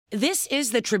This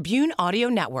is the Tribune Audio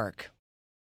Network.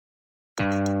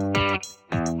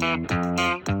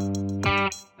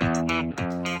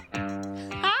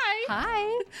 Hi.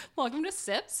 Hi. Welcome to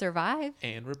Sip. Survive.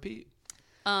 And repeat.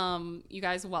 You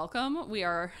guys, welcome. We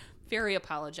are very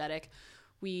apologetic.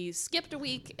 We skipped a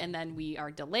week and then we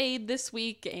are delayed this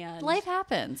week, and Life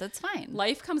happens. It's fine.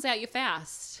 life comes at you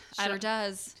fast. Sure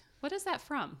does. What is that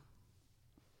from?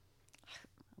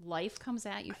 Life comes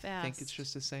at you fast. I think it's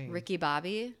just a saying. Ricky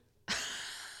Bobby.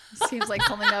 Seems like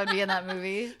something that would be in that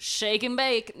movie. Shake and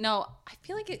bake. No, I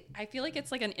feel like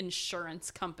it's like an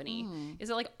insurance company. Is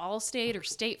it like Allstate or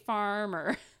State Farm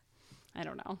or I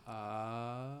don't know.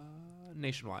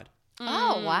 Nationwide.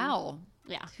 Oh, wow.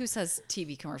 Yeah. Who says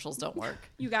TV commercials don't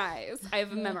work? You guys,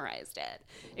 I've memorized it.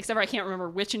 Except for I can't remember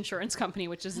which insurance company,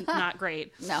 which is not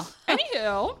great. No.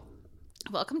 Anywho,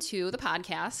 welcome to the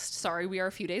podcast. Sorry we are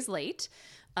a few days late.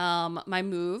 My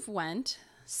move went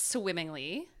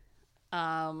swimmingly.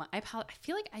 I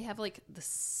feel like I have like the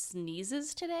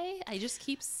sneezes today. I just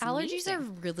keep sneezing. Allergies are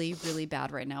really, really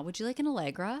bad right now. Would you like an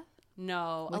Allegra?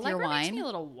 No, With Allegra your makes wine? me a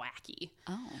little wacky.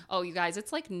 Oh. Oh, you guys,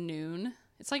 it's like noon.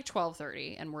 It's like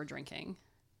 12:30 and we're drinking.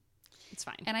 It's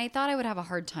fine. And I thought I would have a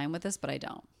hard time with this, but I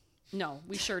don't. No,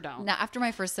 we sure don't. Now, after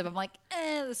my first sip, I'm like,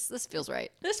 this feels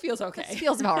right. This feels okay. This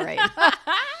feels about right.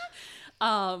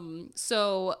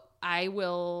 So I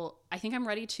think I'm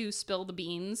ready to spill the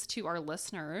beans to our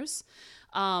listeners.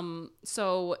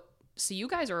 So you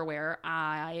guys are aware,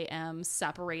 I am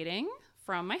separating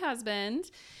from my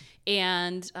husband,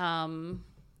 and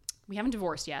we haven't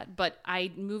divorced yet, but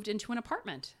I moved into an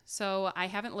apartment. So I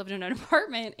haven't lived in an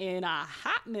apartment in a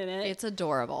hot minute. It's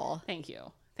adorable. Thank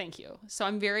you. So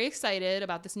I'm very excited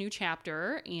about this new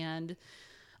chapter, and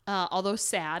although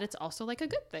sad, it's also like a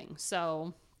good thing.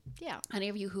 So Yeah. any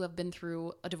of you who have been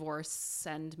through a divorce,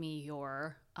 send me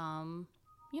your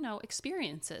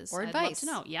experiences Or I'd advice. love to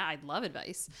know. Yeah, I'd love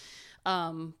advice.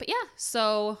 But yeah,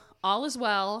 so all is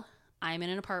well. I'm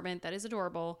in an apartment that is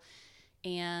adorable,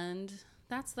 and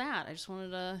that's that. I just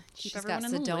wanted to keep She's everyone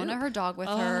got in the Sedona, loop. her dog, with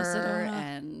Oh, her, Sedona.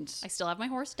 and I still have my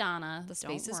horse Donna. the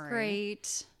space Don't is worry.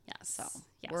 great. Yes. So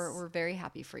yes. we're very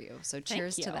happy for you. So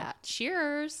cheers Thank to you. that.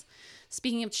 Cheers.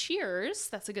 Speaking of cheers,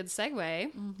 that's a good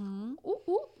segue.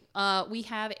 Mm-hmm. We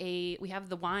have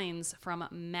the wines from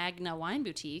Magna Wine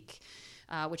Boutique,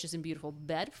 which is in beautiful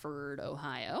Bedford,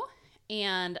 Ohio.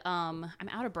 And I'm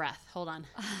out of breath. Hold on.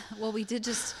 Well, we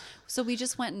just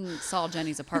went and saw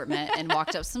Jenny's apartment and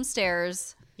walked up some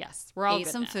stairs, Yes, we're all ate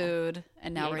good some now. food,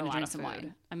 and now We we're ate a going to lot drink of some food,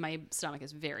 wine. and my stomach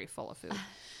is very full of food.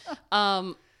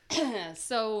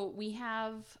 So we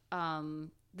have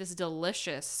this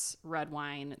delicious red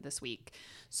wine this week.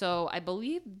 So I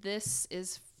believe this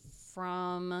is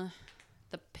from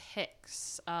the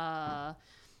picks, the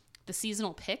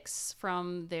seasonal picks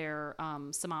from their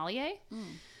sommelier.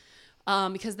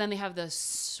 Because then they have the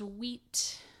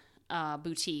sweet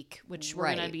boutique, which we're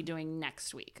going Right. to be doing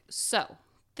next week. So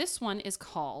this one is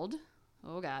called,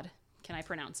 oh God, can I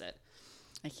pronounce it?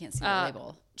 I can't see the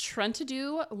label.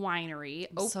 Trentadue Winery.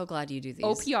 I'm so glad you do these.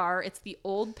 OPR. It's the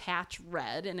Old Patch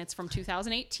Red, and it's from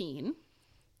 2018.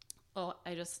 Oh,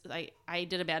 I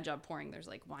did a bad job pouring. There's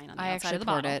like wine on the I outside actually of the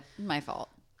poured bottle. it. My fault.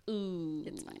 Ooh,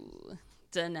 It's fine.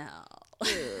 Danelle.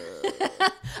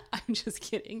 I'm just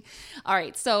kidding. All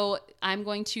right, so I'm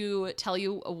going to tell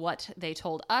you what they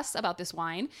told us about this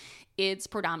wine. It's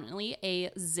predominantly a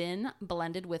Zin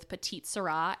blended with Petite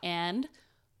Syrah and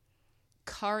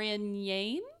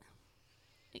Carignan,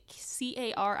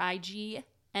 Carignane.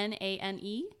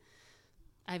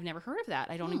 I've never heard of that.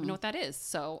 I don't even know what that is.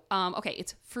 So, okay,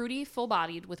 it's fruity,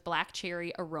 full-bodied with black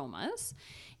cherry aromas.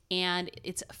 And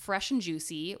it's fresh and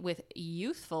juicy with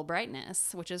youthful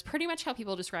brightness, which is pretty much how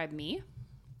people describe me.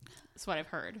 That's what I've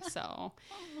heard. So,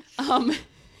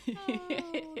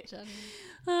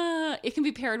 it can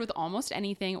be paired with almost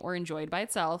anything or enjoyed by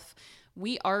itself.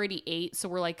 We already ate, so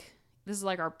we're like, this is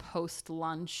like our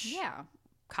post-lunch Yeah.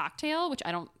 cocktail, which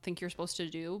I don't think you're supposed to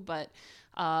do, but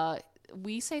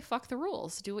we say fuck the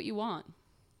rules. Do what you want.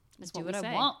 That's Do we what I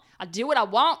say. want. I do what I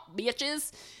want,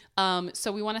 bitches.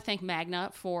 So we want to thank Magna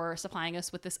for supplying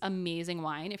us with this amazing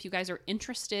wine. If you guys are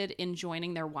interested in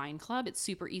joining their wine club, it's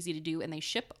super easy to do, and they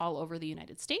ship all over the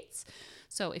United States.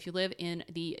 So if you live in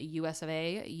the US of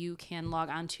A, you can log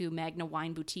on to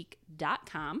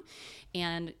magnawineboutique.com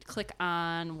and click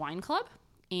on Wine Club.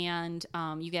 And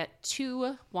you get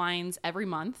 2 wines every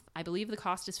month. I believe the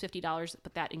cost is $50,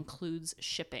 but that includes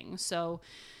shipping. So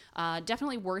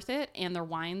definitely worth it. And their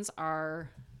wines are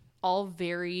all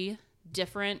very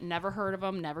different. Never heard of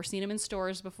them. Never seen them in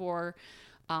stores before.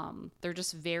 They're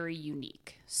just very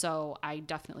unique. So I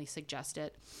definitely suggest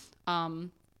it.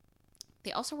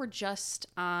 They also were just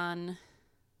on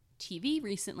TV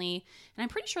recently, and I'm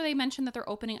pretty sure they mentioned that they're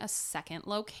opening a second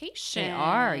location. They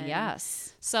are,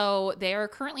 yes. So they are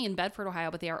currently in Bedford,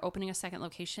 Ohio, but they are opening a second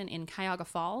location in Cuyahoga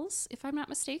Falls, if I'm not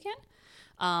mistaken.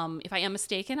 If I am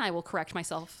mistaken, I will correct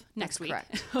myself next week.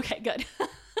 Correct. Okay, good.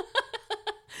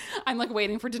 I'm like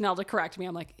waiting for Danelle to correct me.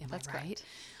 I'm like, am That's I right?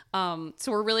 correct.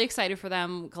 So we're really excited for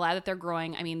them. Glad that they're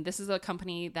growing. I mean, this is a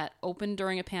company that opened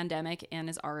during a pandemic and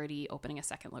is already opening a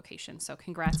second location. So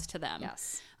congrats to them.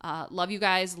 Yes. Love you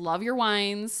guys. Love your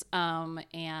wines.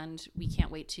 And we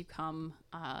can't wait to come,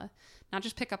 not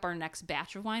just pick up our next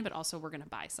batch of wine, but also we're going to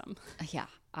buy some. Yeah.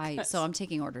 So I'm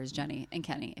taking orders, Jenny and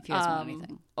Kenny, if you guys want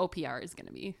anything. OPR is going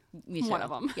to be Me too. one of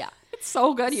them. Yeah. It's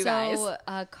so good, you guys. So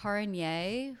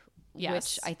Carignan, Yes.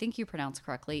 which I think you pronounced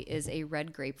correctly, is a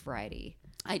red grape variety.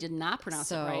 I did not pronounce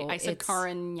it So right. I said it's-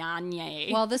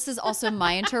 Carignan. Well, this is also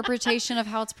my interpretation of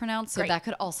how it's pronounced, so Great. that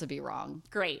could also be wrong.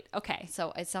 Great. Okay.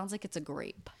 So it sounds like it's a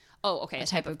grape. Oh, okay. A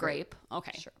type of grape. grape.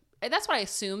 Okay. Sure. That's what I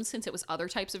assumed since it was other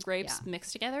types of grapes Yeah.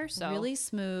 mixed together. So Really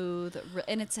smooth,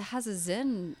 and it has a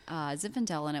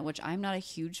Zinfandel in it, which I'm not a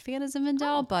huge fan of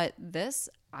Zinfandel, but this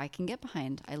I can get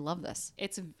behind. I love this.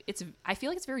 it's I feel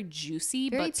like it's very juicy,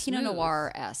 Very but Pinot smooth.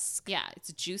 Noir-esque. Yeah,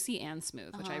 it's juicy and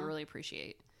smooth, which I really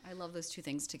appreciate. I love those two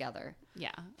things together.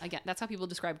 Yeah, again, that's how people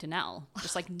describe Danelle,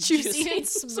 just like Juicy and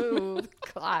smooth.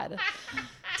 God.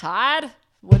 Todd,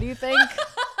 what do you think?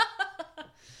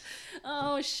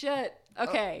 Oh shit.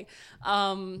 Okay.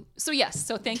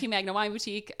 So thank you, Magna Wine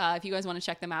Boutique. If you guys want to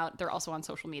check them out, they're also on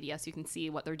social media, so you can see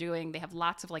what they're doing. They have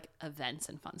lots of like events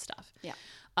and fun stuff. Yeah.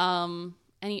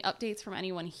 Any updates from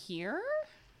anyone here?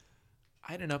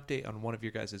 I had an update on one of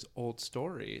your guys' old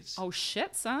stories. Oh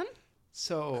shit, son.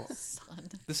 So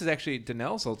this is actually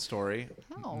Danelle's old story.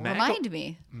 Oh, remind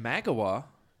me. Magawa,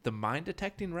 the mine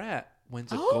detecting rat,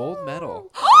 wins a gold medal.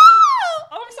 Oh,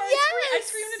 I'm sorry. I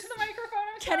screamed into the microphone.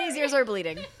 I'm Kenny's sorry. ears are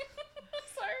bleeding.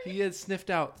 Sorry. He has sniffed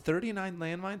out 39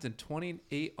 landmines and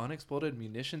 28 unexploded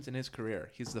munitions in his career.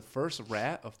 He's the first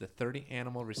rat of the 30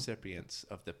 animal recipients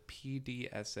of the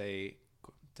PDSA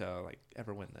to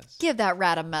ever win this. Give that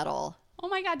rat a medal. Oh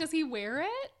my God, does he wear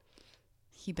it?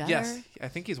 He better. Yes, I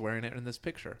think he's wearing it in this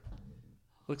picture.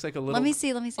 Looks like a little. Let me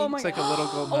see. Oh my Looks like a little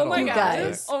gold medal. Oh my You God.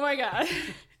 guys. Oh my God.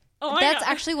 Oh my That's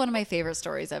God. actually one of my favorite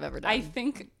stories I've ever done. I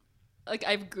think, like,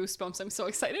 I have goosebumps. I'm so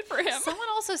excited for him. Someone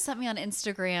also sent me on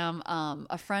Instagram,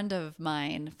 a friend of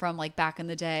mine from like back in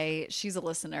the day. She's a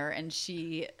listener, and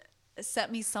she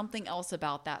sent me something else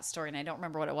about that story, and I don't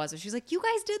remember what it was. But she's like, "You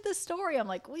guys did this story." I'm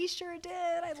like, "We sure did.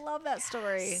 I love that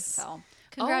story." So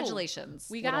congratulations,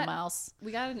 we little got mouse.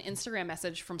 We got an Instagram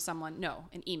message from someone. No,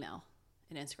 an email.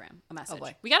 An Instagram, a message.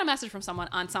 boy. We got a message from someone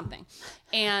on something,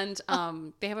 and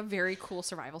they have a very cool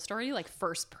survival story, like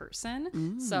first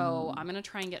person. So I'm gonna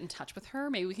try and get in touch with her.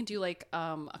 Maybe we can do like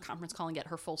a conference call and get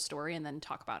her full story, and then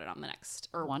talk about it on the next,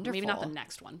 or maybe not the Wonderful.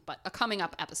 next one, but a coming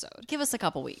up episode. Give us a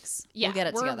couple weeks. Yeah, we'll get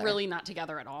it we're together. really not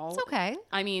together at all. It's okay.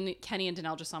 I mean, Kenny and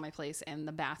Danelle just saw my place, and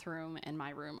the bathroom and my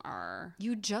room are.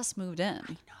 You just moved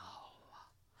in.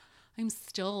 I'm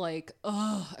still like,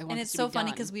 oh, I want And this it's to so be funny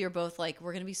done. because we are both like,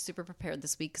 we're going to be super prepared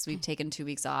this week because we've taken 2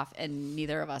 weeks off and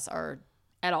neither of us are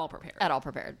at all prepared. at all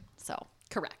prepared. So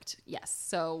Correct. Yes.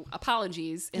 So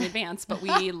apologies in advance, but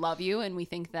we love you and we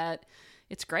think that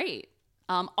it's great.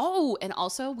 And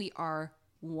also we are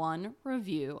 1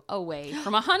 review away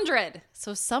from 100.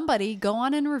 So somebody go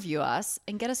on and review us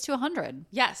and get us to 100.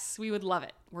 Yes, we would love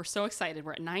it. We're so excited.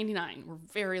 We're at 99. We're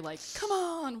very like, come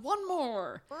on, 1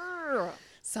 more.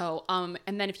 So, and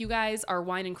then if you guys are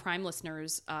Wine and Crime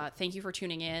listeners, thank you for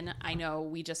tuning in. I know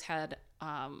we just had,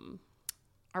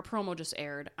 our promo just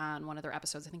aired on one of their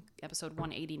episodes, I think episode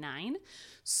 189.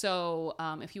 So,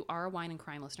 if you are a Wine and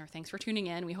Crime listener, thanks for tuning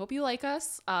in. We hope you like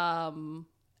us. I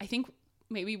think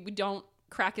maybe we don't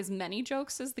crack as many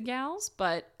jokes as the gals,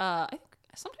 but I think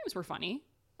sometimes we're funny.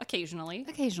 Occasionally.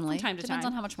 Occasionally. From time to Depends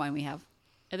time. on how much wine we have.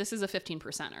 This is a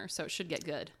 15%er, so it should get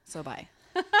good. So bye.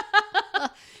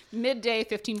 Midday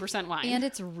 15% wine. And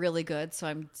it's really good, so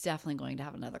I'm definitely going to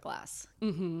have another glass.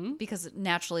 Mm-hmm. Because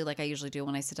naturally, like I usually do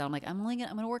when I sit down, I'm like, I'm going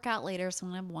to work out later, so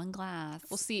I'm going to have 1 glass.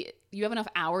 We'll see. You have enough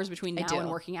hours between now do. and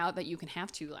working out that you can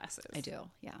have 2 glasses. I do,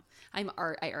 yeah. I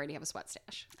already have a sweat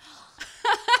stash.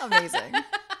 Amazing.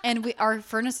 And our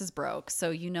furnace is broke, so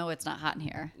you know it's not hot in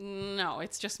here. No,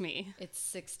 it's just me. It's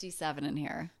 67 in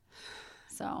here.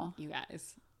 So You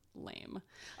guys, lame.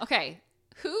 Okay,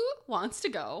 who wants to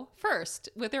go first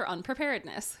with their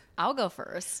unpreparedness? I'll go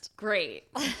first. Great.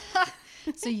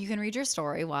 So you can read your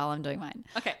story while I'm doing mine.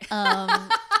 Okay.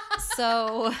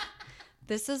 So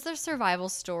this is the survival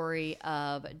story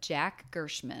of Jack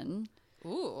Gershman.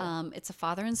 Ooh. It's a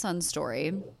father and son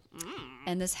story.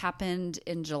 And this happened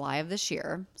in July of this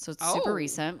year. So it's super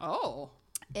recent. Oh.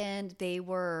 And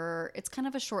it's kind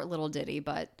of a short little ditty,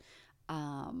 but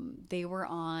they were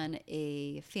on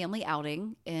a family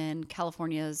outing in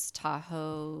California's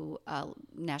Tahoe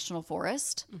National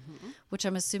Forest, which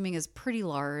I'm assuming is pretty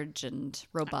large and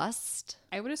robust.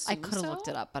 I would assume I could have so. looked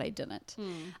it up, but I didn't.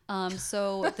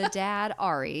 So the dad,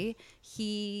 Ari,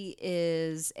 he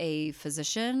is a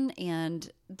physician,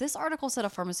 and this article said a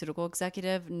pharmaceutical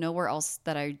executive. Nowhere else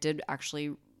that I did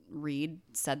actually read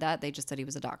said that. They just said he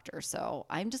was a doctor. So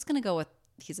I'm just going to go with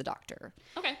he's a doctor.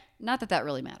 Okay. Not that that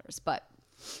really matters, but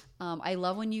I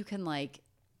love when you can like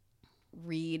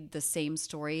read the same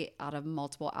story out of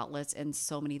multiple outlets and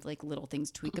so many like little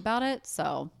things tweak about it.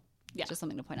 So Yeah. just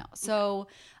something to point out. So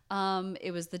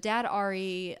it was the dad,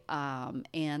 Ari,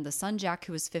 and the son, Jack,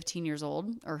 who was 15 years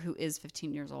old, or who is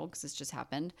 15 years old because this just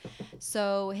happened.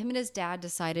 So him and his dad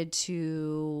decided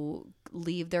to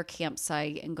leave their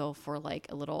campsite and go for like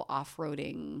a little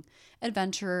off-roading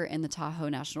adventure in the Tahoe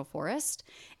National Forest.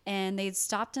 And they'd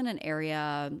stopped in an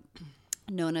area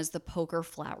known as the Poker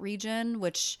Flat region,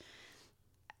 which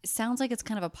sounds like it's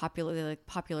kind of a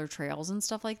popular trails and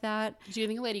stuff like that. Do you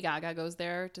think Lady Gaga goes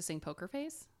there to sing Poker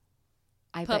Face?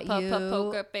 I bet you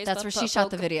Poker face, that's where she shot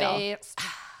the poker video. face.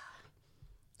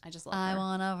 I just love her. I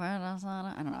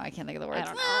don't know. I can't think of the words.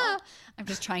 don't know. I'm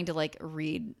just trying to like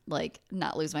read, like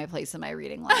not lose my place in my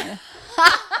reading line.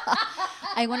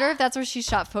 I wonder if that's where she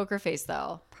shot Poker Face,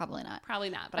 though. Probably not. Probably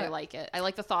not, but I like it. I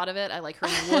like the thought of it. I like her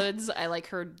in the woods. I like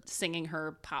her singing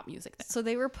her pop music there. So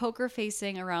they were poker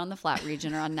facing around the flat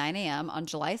region around 9 a.m. on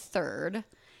July 3rd.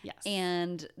 Yes.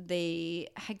 And they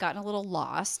had gotten a little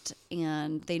lost,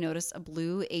 and they noticed a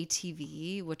blue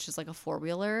ATV, which is like a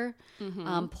four-wheeler,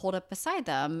 pulled up beside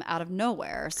them out of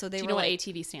nowhere. So they Do you were know like, what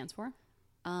ATV stands for?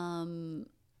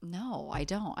 no, I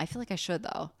don't. I feel like I should,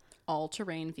 though.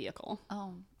 All-terrain vehicle.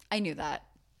 Oh, I knew that.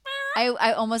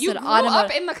 I almost You said grew automotive.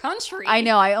 up in the country. I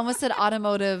know. I almost said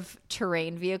automotive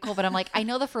terrain vehicle, but I'm like, I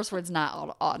know the first word's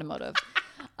not automotive.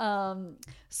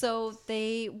 So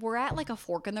they were at like a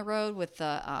fork in the road with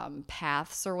the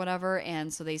paths or whatever,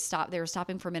 and so they stopped. They were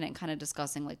stopping for a minute and kind of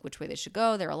discussing like which way they should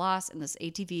go. They were lost, and this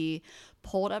ATV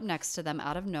pulled up next to them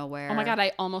out of nowhere. Oh my God,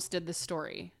 I almost did this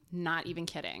story. Not even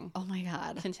kidding. Oh my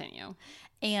God. Continue.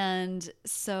 And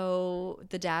so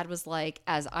the dad was like,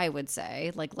 as I would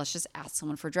say, like, let's just ask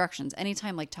someone for directions.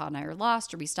 Anytime like Todd and I are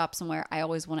lost or we stop somewhere, I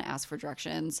always want to ask for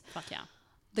directions. Fuck yeah.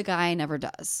 The guy never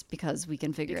does because we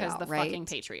can figure it out, Because the right? fucking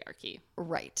patriarchy.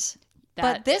 Right. That,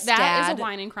 but this that dad is a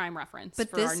wine and crime reference. But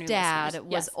for this our new dad listeners.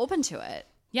 was open to it,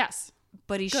 Yes.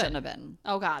 but he shouldn't have been.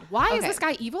 Oh God. Why is Okay. this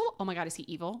guy evil? Oh my God, is he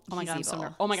evil? Oh my He's God, I'm so evil.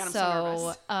 nervous. Oh my God, I'm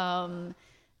so nervous.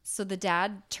 So the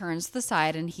dad turns to the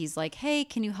side and he's like, "Hey,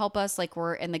 can you help us?"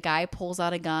 And the guy pulls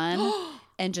out a gun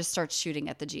and just starts shooting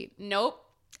at the Jeep Nope.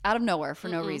 out of nowhere for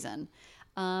no reason.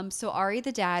 So Ari,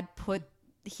 the dad,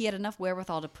 he had enough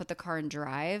wherewithal to put the car in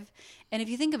drive. And if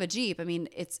you think of a Jeep, I mean,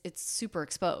 it's super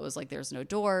exposed. Like there's no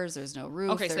doors, there's no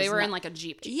roof. Okay, so they were in like a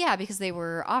Jeep. Yeah, because they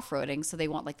were off-roading, so they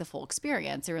want like the full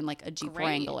experience. They were in like a Jeep Great.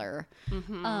 Wrangler.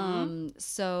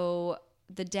 So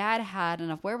the dad had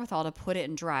enough wherewithal to put it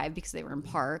in drive because they were in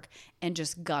park and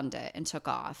just gunned it and took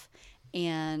off.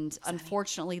 And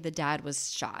unfortunately, the dad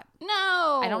was shot.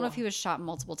 No. I don't know if he was shot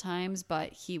multiple times,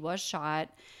 but he was shot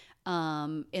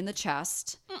in the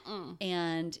chest.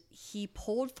 And he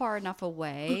pulled far enough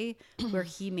away where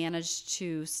he managed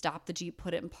to stop the Jeep,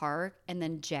 put it in park, and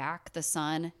then Jack, the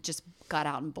son, just got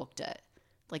out and booked it.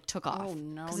 Like took off. Oh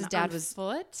no. Because his not dad on was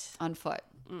foot. on foot.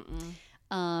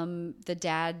 The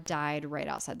dad died right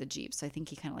outside the Jeep. So I think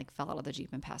he kind of like fell out of the Jeep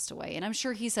and passed away. And I'm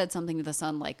sure he said something to the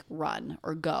son like run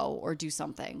or go or do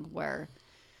something where,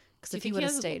 because if he would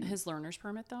have stayed. His learner's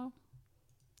permit though.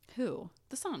 Who?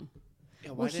 The son. Yeah,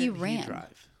 Well, why he didn't ran.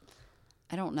 drive?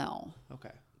 I don't know.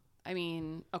 Okay. I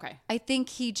mean, okay. I think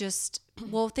he just,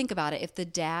 well, think about it. If the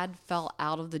dad fell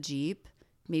out of the Jeep,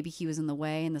 maybe he was in the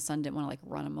way and the son didn't want to like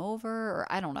run him over, or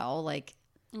I don't know. Like,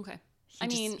 Okay.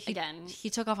 he he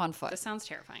took off on foot. this sounds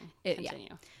terrifying. Yeah.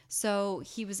 Continue. So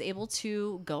he was able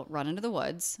to go run into the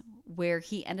woods where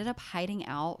he ended up hiding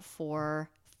out for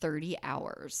 30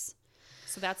 hours.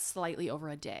 So that's slightly over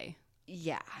a day.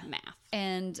 Yeah. Math.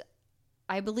 And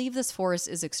I believe this forest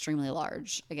is extremely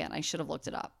large. Again, I should have looked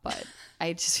it up, but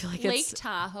I just feel like Lake it's...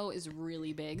 Tahoe is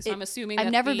really big, so I'm assuming I've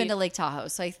that never been to Lake Tahoe,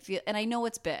 so I feel... And I know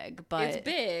it's big, but... It's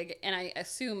big, and I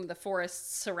assume the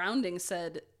forests surrounding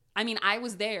said... I mean, I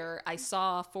was there. I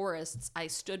saw forests. I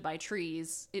stood by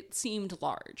trees. It seemed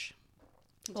large.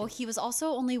 Well, he was also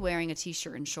only wearing a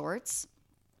t-shirt and shorts.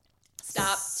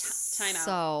 Stop. Time out.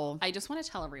 So... I just want to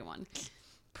tell everyone.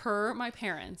 per my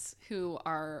parents, who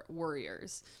are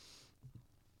worriers,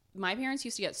 my parents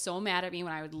used to get so mad at me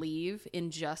when I would leave in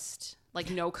just like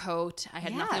no coat. I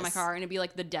had nothing in my car, and it'd be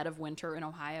like the dead of winter in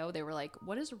Ohio. They were like,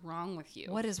 "What is wrong with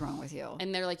you? What is wrong with you?"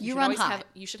 And they're like, You run hot.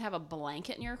 you should have a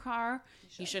blanket in your car.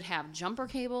 You should have jumper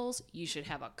cables. You should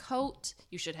have a coat.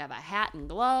 You should have a hat and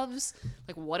gloves.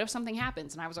 Like, what if something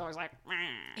happens? And I was always like,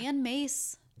 And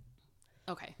mace.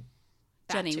 okay.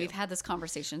 Jenny, we've had this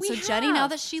conversation. So Jenny, now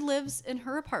that she lives in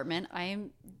her apartment,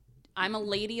 I'm a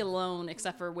lady alone,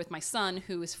 except for with my son,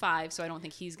 who is 5, so I don't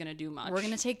think he's going to do much. we're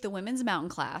going to take the women's mountain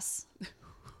class.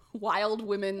 Wild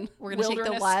women. We're going to take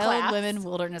the wild women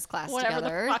wilderness class Whatever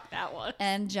together. the fuck that was.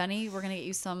 And Jenny, we're going to get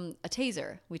you a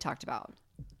taser we talked about.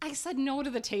 I said no to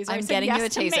the taser. I'm I said getting yes you a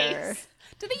to taser. mace.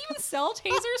 Do they even sell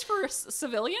tasers for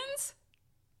civilians?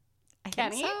 I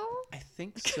Kenny? think so. I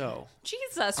think so.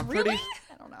 Jesus, I'm really? pretty-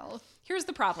 I don't know. Here's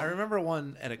the problem. I remember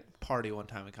one at a party one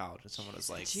time in college, and someone was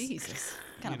like, Jesus.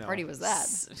 What kind You of party know. was that?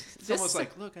 someone was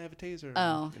like, look, I have a taser.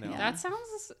 Oh, You know? yeah. That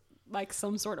sounds like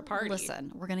some sort of party.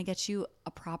 Listen, we're going to get you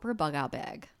a proper bug out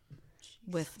bag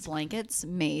with blankets,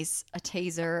 mace, a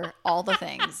taser, all the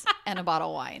things, and a bottle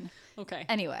of wine. Okay.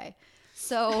 Anyway,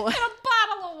 so And a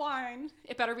bottle of wine.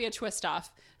 It better be a twist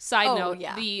off. Side note,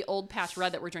 yeah. the Old Patch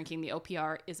Red that we're drinking, the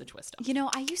OPR, is a twist off. you know,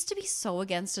 I used to be so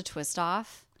against a twist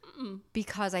off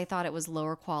because I thought it was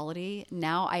lower quality.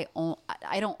 Now I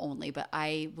don't only, but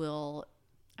I will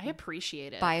I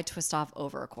appreciate it. buy a twist off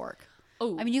over a cork.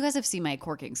 Oh. I mean, you guys have seen my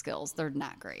corking skills. They're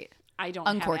not great. I don't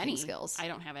have uncorking any skills. I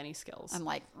don't have any skills. I'm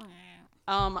like,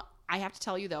 I have to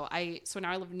tell you though, so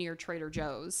now I live near Trader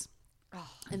Joe's,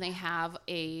 and they have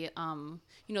a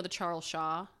the Charles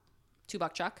Shaw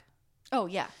 2-buck chuck. oh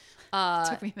yeah.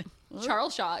 Took me a minute.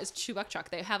 Charles Shaw is 2-buck chuck.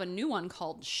 They have a new one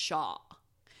called Shaw,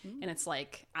 and it's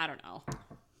like I don't know,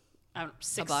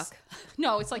 $6. $1?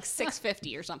 No, it's like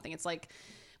 $6.50 or something. It's like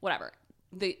whatever.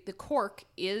 The cork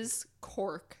is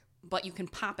cork, but you can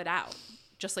pop it out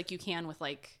just like you can with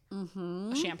like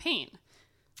a champagne.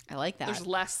 I like that. There's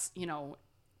less,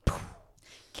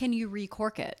 Can you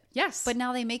recork it? Yes, But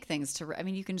now they make things I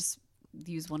mean, you can just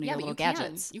use one of your but little you can.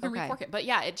 gadgets. You can Okay. recork it, but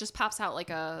yeah, it just pops out like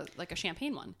a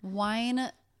champagne one.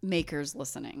 Wine makers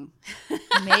listening.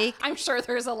 I'm sure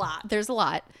there's a lot. There's a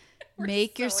lot.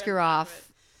 Make your so screw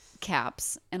off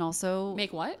caps and also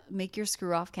Make what? make your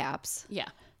screw off caps Yeah,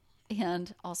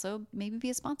 and also maybe be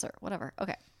a sponsor. Whatever.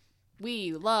 Okay.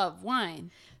 we love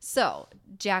wine. So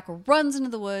Jack runs into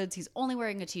the woods. He's only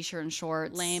wearing a t-shirt and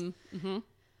shorts. Lame. Mm-hmm.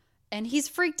 And he's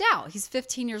freaked out. He's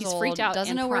 15 years old. freaked out Doesn't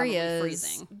and know where he probably is.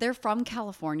 freezing. They're from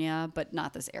California, but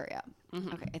not this area.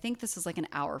 Okay. I think this is like an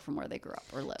hour from where they grew up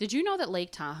or lived. Did you know that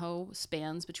Lake Tahoe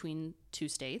spans between 2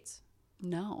 states?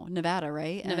 No, Nevada,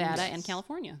 right? Nevada and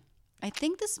California. I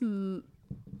think this.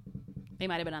 They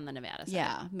might have been on the Nevada side.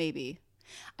 Yeah, maybe.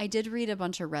 I did read a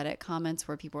bunch of Reddit comments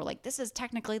where people were like, "This is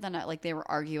technically the night." Like they were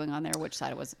arguing on there which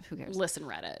side it was. Who cares? Listen,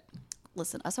 Reddit.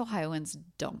 Listen, us Ohioans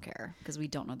don't care because we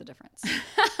don't know the difference,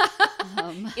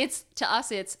 To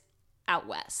us, it's out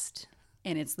west.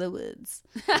 and it's the woods.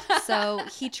 So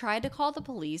he tried to call the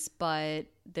police, but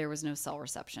there was no cell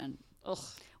reception. Ugh.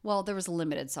 Well, there was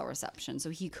limited cell reception, so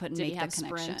he couldn't Did make he have the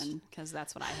connection. Sprint? Because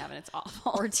that's what I have, and it's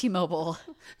awful. Or T-Mobile.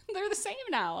 They're the same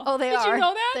now. Oh, they Did are? you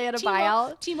know that? They had a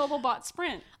buyout? T-Mobile bought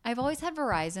Sprint. I've always had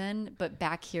Verizon, but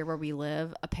back here where we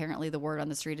live, apparently the word on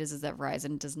the street is that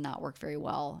Verizon does not work very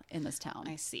well in this town.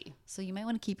 I see. So you might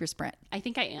want to keep your Sprint. I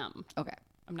think I am. Okay.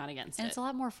 I'm not against And it. it's a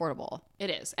lot more affordable. It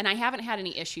is. And I haven't had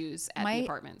any issues at the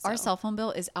apartment. Our so- cell phone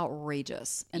bill is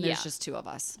outrageous, and there's Yeah. just 2 of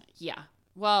us. Yeah.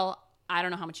 Well, I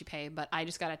don't know how much you pay, but I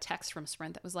just got a text from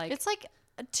Sprint that was like, It's like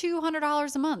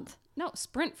 $200 a month. no,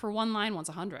 Sprint for one line wants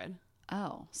 $100.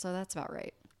 Oh, so that's about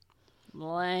right.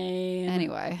 Lame.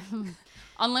 Anyway,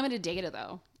 Unlimited data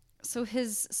though. so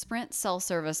his Sprint cell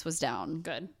service was down,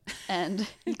 Good. and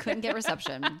he couldn't get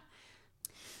reception.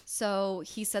 So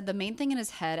he said the main thing in his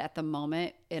head at the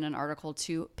moment in an article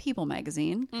to People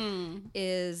magazine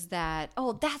is that,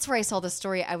 oh, that's where I saw this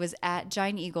story. I was at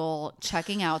Giant Eagle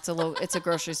checking out. It's a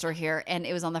grocery store here, and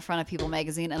it was on the front of People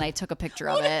magazine, and I took a picture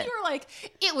of it. You were like,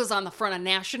 it was on the front of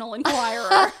National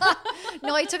Enquirer.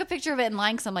 No, I took a picture of it in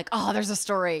line because I'm like, oh, there's a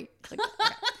story. Like,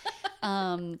 okay.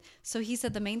 So he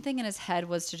said the main thing in his head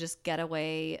was to just get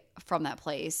away from that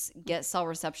place, get cell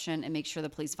reception, and make sure the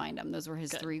police find him. Those were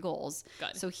his 3 goals.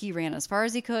 Good. So he ran as far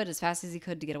as he could, as fast as he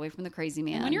could to get away from the crazy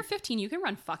man. When you're 15, you can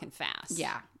run fucking fast.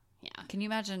 yeah. Yeah. Can you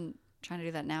imagine trying to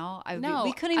do that now? No,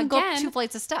 we couldn't even go again- 2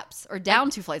 flights of steps or down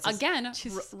 2 flights of Again,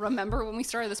 remember when we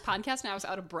started this podcast and I was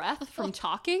out of breath from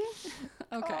talking?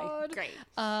 Okay, great.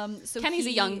 So Kenny's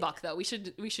a young buck though. We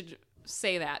should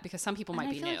say that because some people might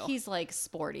I be feel new. like he's like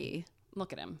sporty.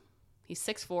 Look at him. He's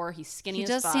 6'4". He's skinny He as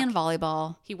does fuck. stand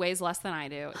volleyball. He weighs less than I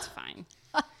do. It's fine.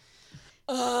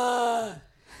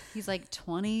 He's like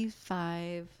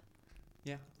 25.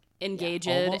 Yeah. Engaged.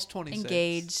 Almost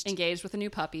 26. Engaged with a new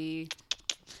puppy.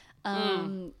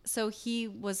 So he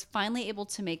was finally able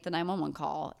to make the 911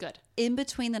 call. Good. In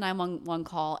between the 911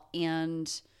 call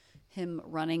and him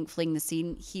fleeing the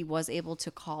scene, he was able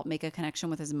to make a connection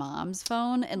with his mom's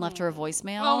phone and left her a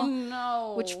voicemail. Oh,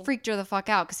 no. Which freaked her the fuck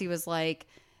out because he was like,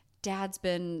 Dad's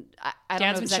been, I don't Dad's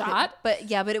know been exactly. shot?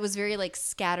 But it was very like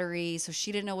scattery. So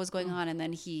she didn't know what was going on. And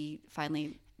then he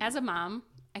finally. As a mom,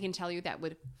 I can tell you that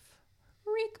would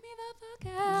freak me the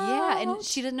fuck out. Yeah. And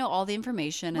she didn't know all the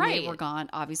information and they Right. were gone.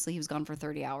 Obviously, he was gone for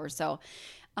 30 hours. So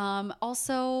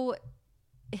also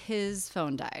his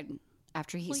phone died.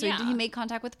 After he he made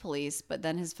contact with the police, but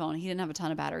then his phone, he didn't have a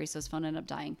ton of battery, so his phone ended up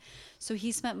dying. So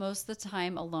he spent most of the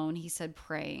time alone, he said,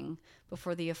 praying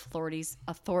before the authorities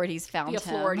found him.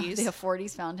 The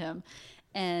authorities found him.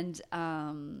 And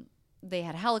they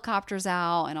had helicopters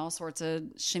out and all sorts of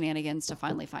shenanigans to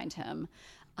finally find him.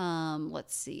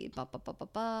 Let's see.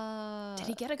 Did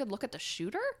he get a good look at the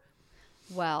shooter?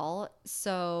 Well,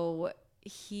 so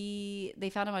they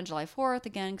found him on July 4th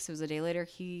again, because it was a day later.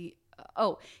 He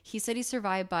said he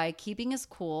survived by keeping his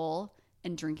cool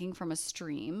and drinking from a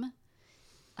stream.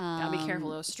 Gotta be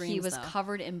careful of those streams. He was though.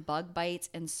 covered in bug bites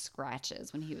and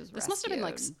scratches when he was rescued. This must have been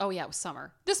it was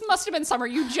summer. This must have been summer.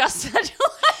 You just said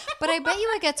But I bet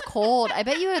you it gets cold. I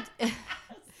bet you it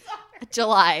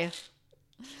July.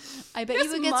 I bet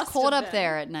you it gets must cold have up been.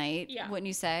 there at night. Yeah. Wouldn't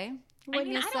you say? I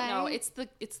don't know. It's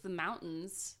the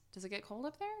mountains. Does it get cold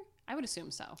up there? I would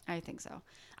assume so. I think so.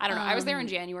 I don't know. I was there in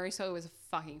January, so it was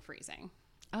fucking freezing.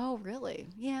 Oh, really?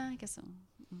 Yeah, I guess so.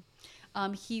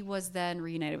 He was then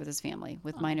reunited with his family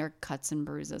with minor cuts and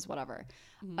bruises, whatever.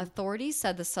 Mm-hmm. Authorities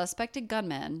said the suspected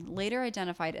gunman, later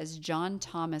identified as John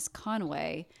Thomas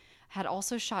Conway, had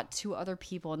also shot 2 other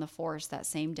people in the forest that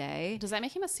same day. Does that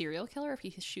make him a serial killer if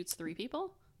he shoots 3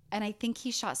 people? And I think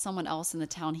he shot someone else in the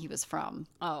town he was from.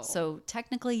 Oh. So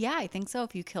technically, yeah, I think so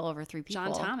if you kill over 3 people.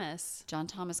 John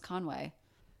Thomas Conway.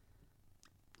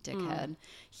 Dickhead.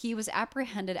 He was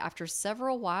apprehended after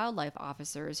several wildlife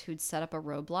officers who'd set up a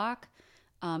roadblock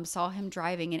saw him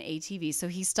driving an ATV. So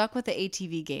he stuck with the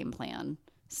ATV game plan.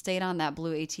 Stayed on that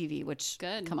blue ATV, which,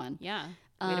 Good. come on. Yeah.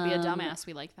 Way to be a dumbass.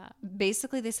 We like that.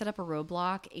 Basically, they set up a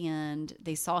roadblock and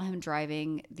they saw him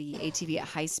driving the ATV at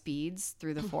high speeds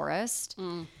through the forest.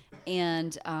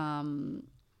 And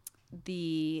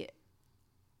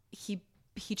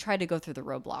he tried to go through the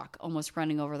roadblock, almost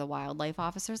running over the wildlife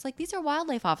officers. Like, these are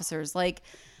wildlife officers. Like,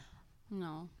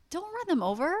 No. don't run them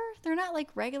over. They're not like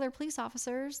regular police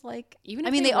officers. Like, Even I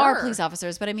if mean, they they are were. police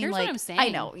officers, but I mean, Here's like, what I'm saying. I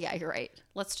know. Yeah, you're right.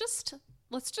 Let's just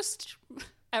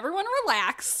everyone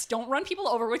relax. Don't run people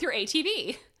over with your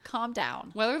ATV. Calm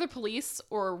down. Whether they're police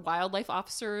or wildlife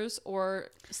officers or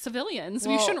civilians,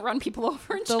 we Well, shouldn't run people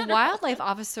over in The general. wildlife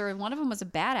officer, one of them was a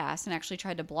badass and actually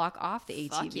tried to block off the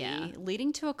Fuck ATV, yeah.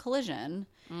 leading to a collision.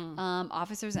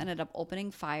 Officers ended up opening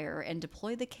fire and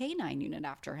deployed the K-9 unit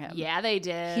after him. Yeah, they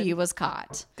did. He was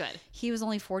caught. Good. He was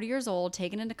only 40 years old,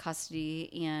 taken into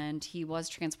custody, and he was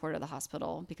transported to the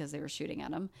hospital because they were shooting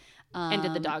at him. And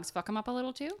did the dogs fuck him up a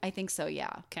little too? I think so,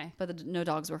 yeah. Okay. But no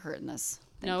dogs were hurt in this.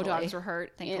 No thankfully. dogs were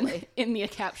hurt Thankfully. in the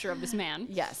capture of this man.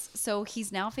 Yes. So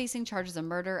he's now facing charges of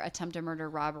murder, attempted murder,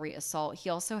 robbery, assault. He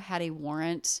also had a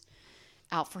warrant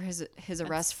out for his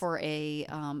arrest for a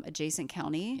adjacent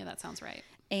county. Yeah, that sounds right.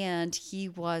 And he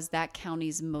was that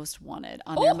county's most wanted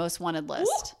on their most wanted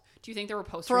list Do you think there were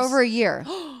posters for over a year.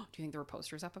 Do you think there were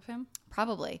posters up of him?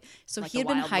 Probably. So Like he had the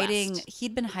been Wild hiding. West.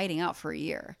 He'd been hiding out for a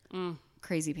year.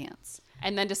 Crazy pants.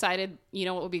 And then decided, you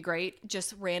know what would be great?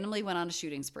 Just randomly went on a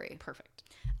shooting spree. Perfect.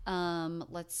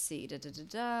 Let's see.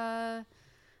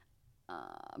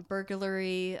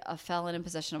 Burglary, a felon in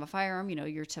possession of a firearm. You know,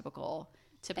 your typical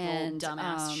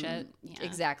Dumbass shit. Yeah.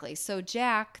 Exactly. So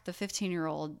Jack, the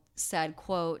 15-year-old, said,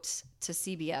 quote, to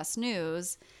CBS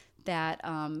News that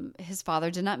his father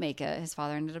did not make it. His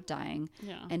father ended up dying.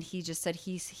 Yeah. And he just said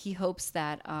he hopes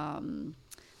that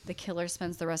the killer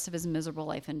spends the rest of his miserable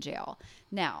life in jail.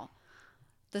 Now,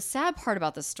 the sad part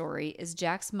about this story is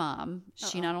Jack's mom.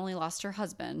 She not only lost her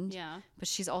husband, Yeah. but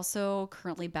she's also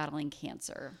currently battling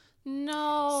cancer.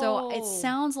 No. So it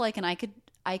sounds like, and I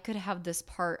could have this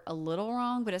part a little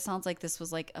wrong, but it sounds like this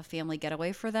was like a family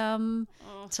getaway for them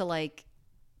to like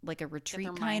a retreat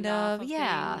their kind mind off of. of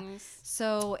Yeah. things.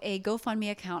 So a GoFundMe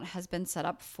account has been set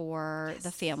up for the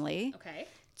family Okay.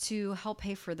 to help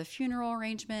pay for the funeral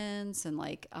arrangements and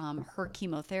like her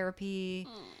chemotherapy.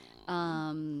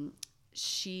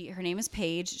 her name is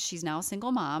Paige. She's now a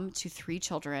single mom to 3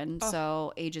 children. Oh.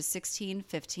 So ages 16,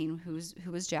 15,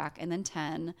 who was Jack, and then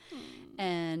 10.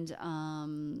 And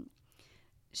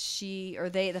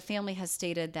the family has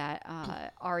stated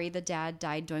that Ari, the dad,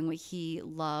 died doing what he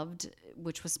loved,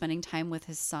 which was spending time with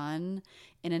his son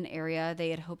in an area they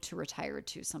had hoped to retire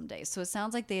to someday. So it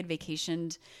sounds like they had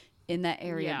vacationed in that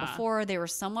area before. They were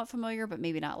somewhat familiar, but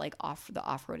maybe not like the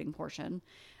off-roading portion.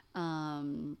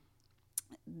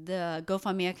 The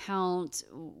GoFundMe account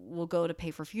will go to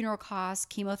pay for funeral costs,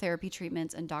 chemotherapy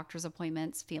treatments, and doctor's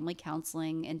appointments, family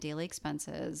counseling, and daily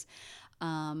expenses.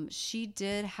 She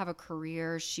did have a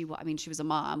career. She was a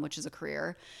mom, which is a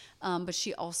career, but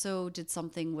she also did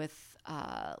something with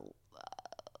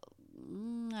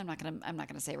I'm not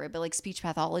gonna say it right, but like speech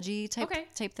pathology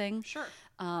type thing. Sure.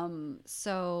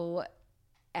 So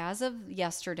as of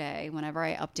yesterday, whenever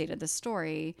I updated the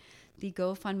story, the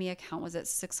GoFundMe account was at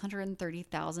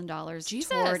 $630,000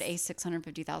 toward a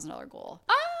 $650,000 goal.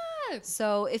 Ah!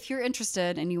 So if you're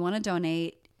interested and you want to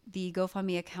donate, the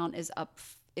GoFundMe account is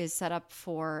set up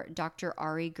for Dr.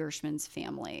 Ari Gershman's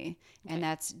family, and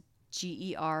that's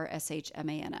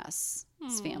GERSHMANS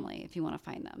family, if you want to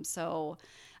find them. So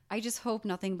I just hope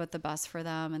nothing but the best for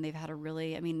them. And they've had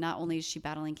not only is she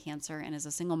battling cancer and is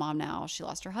a single mom now, she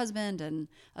lost her husband in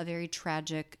a very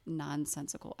tragic,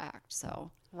 nonsensical act.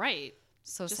 So right.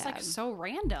 So just sad. like so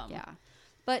random. Yeah.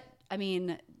 But I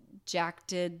mean, Jack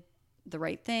did the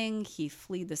right thing. He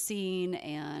fled the scene,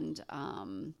 and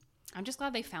I'm just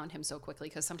glad they found him so quickly,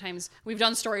 because sometimes we've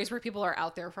done stories where people are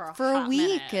out there for a a week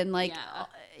minute. and like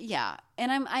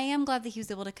and I am glad that he was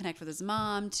able to connect with his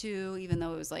mom too, even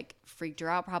though it was like freaked her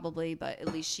out probably, but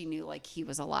at least she knew like he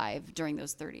was alive during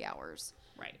those 30 hours.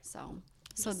 Right. So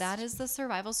that is the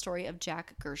survival story of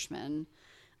Jack Gershman.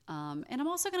 And I'm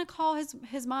also going to call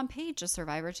his mom Paige a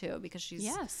survivor too, because she's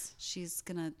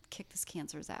going to kick this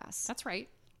cancer's ass. That's right.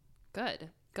 Good.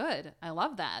 I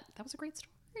love that. That was a great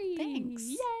story. Thanks.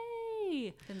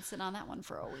 Yay. Been sitting on that one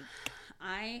for a week.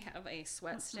 I have a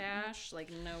sweat stash like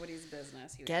nobody's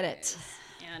business. Get it.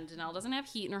 And Danelle doesn't have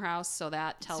heat in her house, so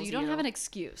that tells you. So you don't have an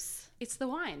excuse. It's the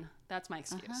wine. That's my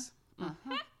excuse.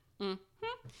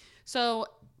 So,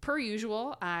 per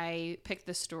usual, I picked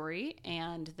this story,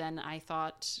 and then I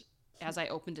thought, as I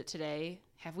opened it today,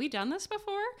 have we done this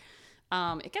before?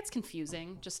 It gets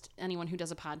confusing. Just anyone who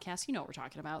does a podcast, you know what we're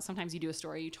talking about. Sometimes you do a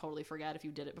story, you totally forget if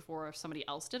you did it before or if somebody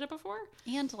else did it before.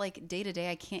 And like day to day,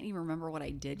 I can't even remember what I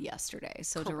did yesterday.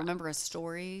 So to remember a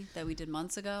story that we did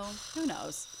months ago, who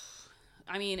knows?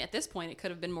 I mean, at this point, it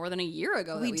could have been more than a year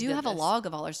ago. We do have a log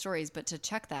of all our stories, but to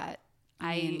check that,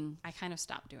 I kind of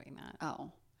stopped doing that.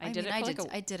 Oh, I did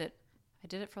it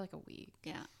for like a week.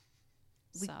 Yeah.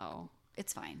 So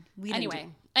it's fine.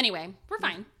 Anyway, we're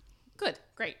fine. Good.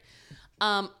 Great.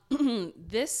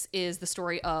 This is the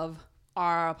story of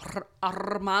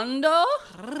Armando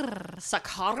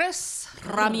Sacaris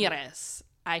Ramirez.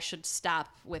 I should stop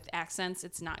with accents.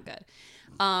 It's not good.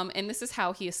 And this is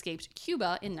how he escaped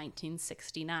Cuba in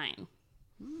 1969.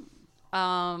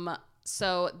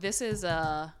 So this is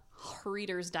a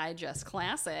Reader's Digest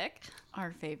classic.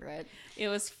 Our favorite. It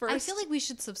was first. I feel like we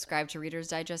should subscribe to Reader's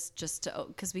Digest just to,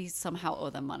 because we somehow owe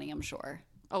them money, I'm sure.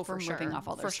 Oh, for sure. Ripping off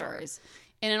all their stories. Sure.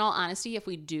 And in all honesty, if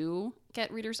we do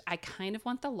get readers, I kind of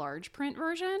want the large print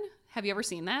version. Have you ever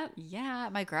seen that? Yeah,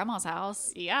 at my grandma's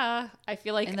house. Yeah, I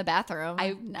feel like in the bathroom.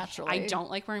 Naturally, I don't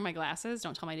like wearing my glasses.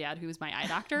 Don't tell my dad, who's my eye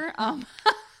doctor.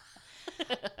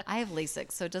 I have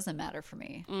LASIK, so it doesn't matter for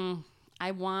me.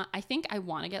 I think I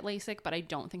want to get LASIK, but I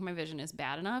don't think my vision is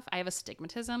bad enough. I have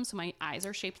astigmatism, so my eyes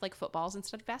are shaped like footballs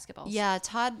instead of basketballs. Yeah,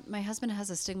 Todd, my husband has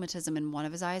astigmatism in one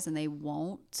of his eyes, and they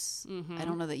won't. Mm-hmm. I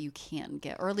don't know that you can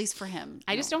get, or at least for him.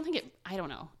 I just don't think it. I don't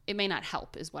know. It may not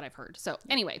help, is what I've heard. So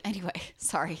anyway,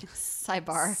 sorry.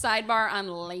 Sidebar on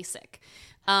LASIK.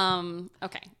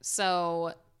 Okay,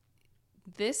 so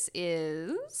this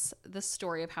is the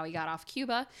story of how he got off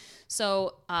Cuba.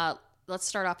 So let's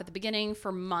start off at the beginning.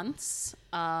 For months,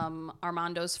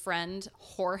 Armando's friend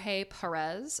Jorge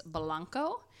Perez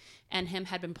Blanco and him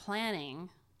had been planning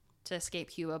to escape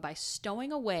Cuba by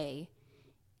stowing away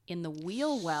in the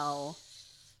wheel well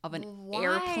of an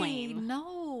airplane.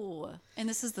 No. And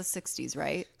this is the 60s,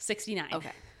 right? 69.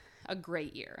 Okay. A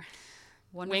great year.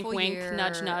 Wonderful wink, year. Wink,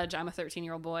 nudge, nudge. I'm a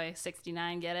 13-year-old boy.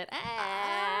 69, get it?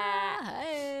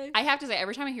 Hey. I have to say,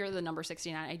 every time I hear the number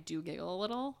 69, I do giggle a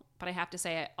little. But I have to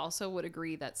say, I also would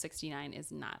agree that 69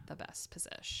 is not the best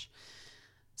position.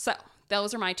 So,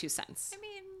 those are my 2 cents. I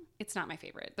mean, it's not my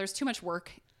favorite. There's too much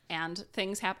work and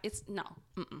things happen. It's no.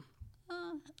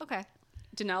 Okay.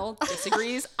 Danelle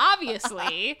disagrees,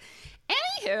 obviously.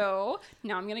 Anywho,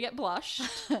 now I'm gonna get blushed.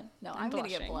 No, I'm going to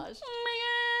get blushed.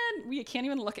 Oh man, we can't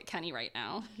even look at Kenny right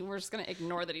now. We're just gonna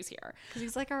ignore that he's here. Because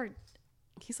he's like our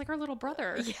little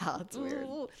brother. Yeah, it's weird.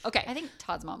 Okay. I think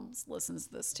Todd's mom listens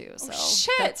to this too, so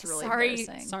shit. that's really Sorry.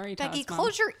 embarrassing. Sorry, Becky, Todd's mom.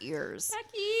 close your ears.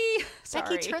 Becky,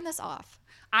 sorry. Becky, turn this off.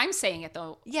 I'm saying it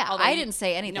though. Yeah, although I didn't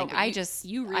say anything. but I you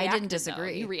didn't reacted, though.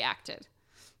 disagree. You reacted.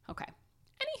 Okay.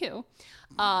 Anywho,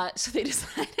 so they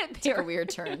decided Took a weird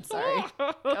turn. Sorry.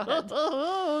 Go ahead.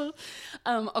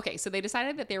 Okay, so they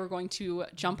decided that they were going to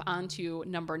jump onto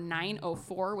number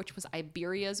 904, which was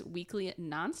Iberia's weekly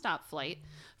nonstop flight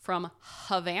from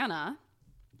Havana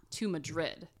to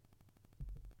Madrid,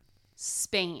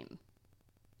 Spain.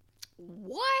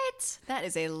 What? That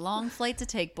is a long flight to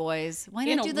take, boys. Why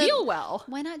In not a do the wheel well.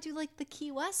 Why not do like the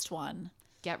Key West one?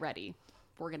 Get ready.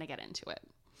 We're gonna get into it.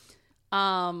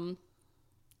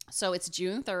 So it's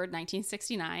June 3rd,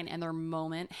 1969, and their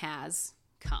moment has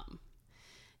come.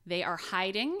 They are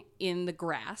hiding in the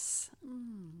grass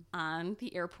on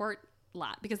the airport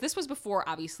lot because this was before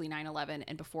obviously 9/11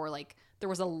 and before like there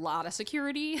was a lot of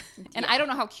security. And I don't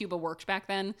know how Cuba worked back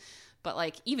then, but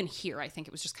like even here I think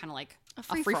it was just kind of like a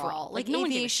free for all. Like no one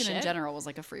gave a aviation in shit. general was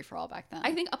like a free for all back then.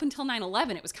 I think up until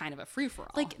 9/11 it was kind of a free for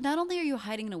all. like not only are you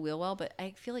hiding in a wheel well, but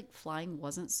I feel like flying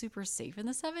wasn't super safe in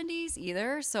the 70s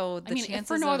either. So the if chances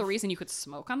for no other of- reason you could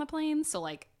smoke on the plane, so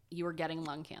like you were getting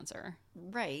lung cancer.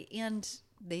 right, and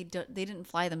they didn't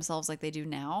fly themselves like they do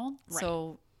now. Right.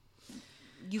 So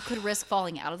you could risk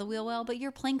falling out of the wheel well, but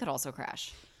your plane could also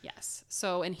crash. Yes.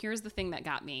 So, and here's the thing that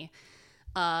got me.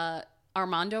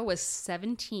 Armando was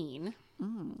 17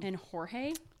 and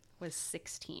Jorge was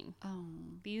 16. Oh,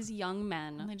 These young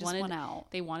men they just went out.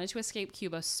 They wanted to escape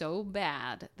Cuba so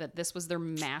bad that this was their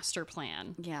master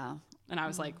plan. yeah, And I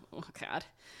was like, oh God.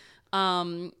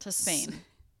 to Spain.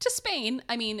 To Spain.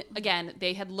 I mean, again,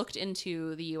 they had looked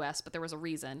into the U.S., but there was a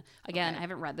reason. Again, Okay. I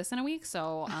haven't read this in a week,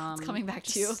 so It's coming back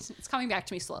to you. It's coming back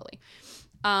to me slowly.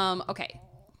 Okay,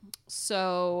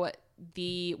 so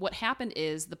what happened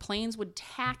is the planes would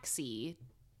taxi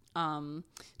to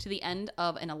the end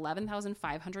of an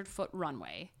 11,500 foot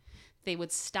runway. They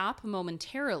would stop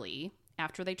momentarily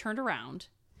after they turned around,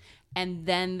 and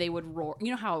then they would roar.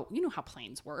 You know how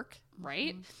planes work,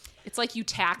 right? It's like you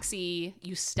taxi,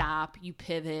 you stop, you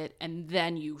pivot, and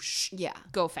then you Yeah.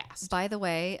 go fast. By the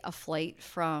way, a flight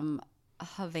from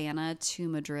Havana to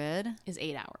Madrid. Is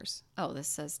 8 hours. Oh, this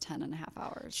says 10 and a half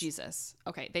hours. Jesus.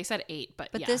 Okay, they said 8, but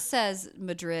yeah. This says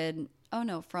Madrid. Oh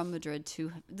no,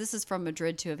 this is from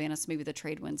Madrid to Havana, so maybe the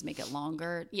trade winds make it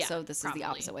longer. Yeah, So this is probably. the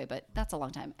opposite way, but that's a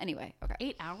long time. Anyway, okay.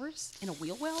 8 hours in a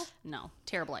wheel well? No,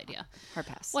 terrible idea. Hard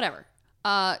pass. Whatever.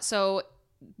 So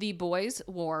the boys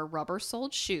wore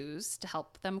rubber-soled shoes to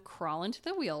help them crawl into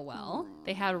the wheel well.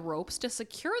 They had ropes to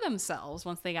secure themselves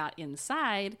once they got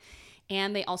inside,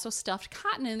 and they also stuffed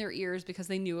cotton in their ears because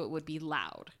they knew it would be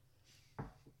loud.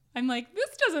 I'm like,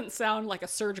 this doesn't sound like a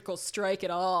surgical strike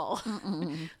at all.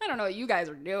 I don't know what you guys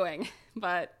are doing,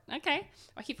 but okay.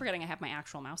 I keep forgetting I have my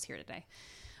actual mouse here today.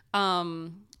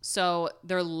 So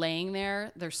they're laying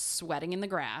there, they're sweating in the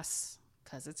grass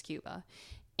because it's Cuba,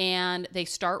 and they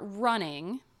start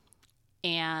running,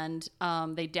 and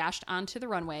they dashed onto the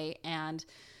runway, and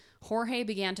Jorge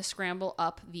began to scramble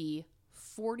up the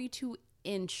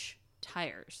 42-inch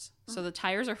tires. So the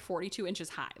tires are 42 inches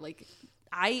high. Like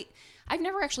I've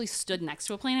never actually stood next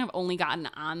to a plane. I've only gotten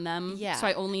on them. Yeah. So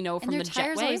I only know from and the their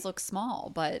tires jetway. always look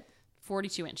small, but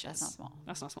 42 inches. That's not small.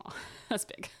 That's not small. That's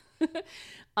big.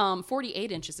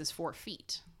 48 inches is 4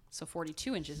 feet. So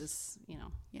 42 inches is,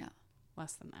 yeah,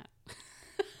 less than that.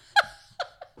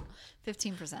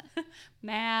 15%.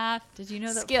 Math. Did you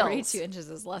know that skills. 42 inches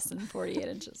is less than 48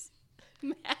 inches?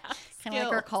 Math. Kind of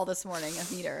like our call this morning,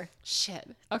 a meter. Shit.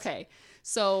 Okay.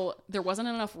 So there wasn't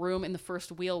enough room in the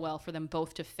first wheel well for them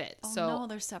both to fit. Oh so no,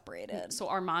 they're separated. So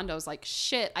Armando's like,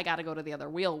 shit, I got to go to the other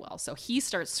wheel well. So he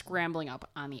starts scrambling up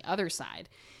on the other side,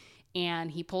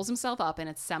 and he pulls himself up, and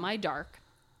it's semi-dark,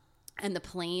 and the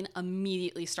plane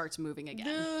immediately starts moving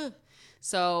again.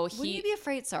 So Wouldn't you be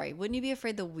afraid? Sorry, wouldn't you be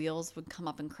afraid the wheels would come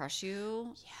up and crush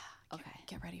you? Yeah. Okay.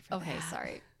 Get ready for that. Okay,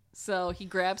 sorry. So he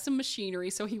grabbed some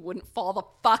machinery so he wouldn't fall the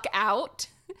fuck out.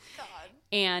 God.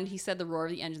 And he said the roar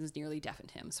of the engines nearly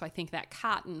deafened him. So I think that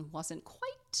cotton wasn't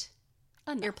quite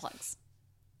enough. Earplugs.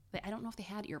 I don't know if they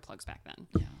had earplugs back then.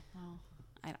 Yeah. Well,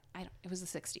 I don't. It was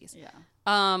the 60s.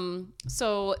 yeah.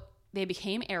 So they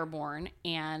became airborne,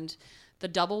 and the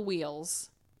double wheels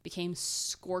became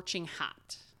scorching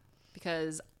hot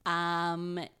because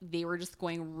they were just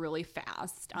going really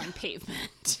fast on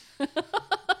pavement.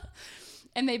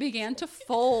 And they began to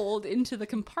fold into the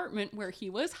compartment where he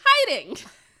was hiding.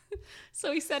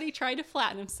 So he said he tried to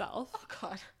flatten himself. Oh,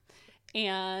 God.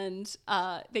 And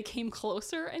they came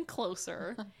closer and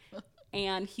closer.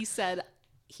 And he said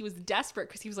he was desperate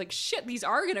because he was like, shit, these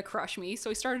are going to crush me. So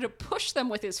he started to push them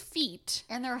with his feet.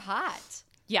 And they're hot.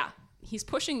 Yeah. He's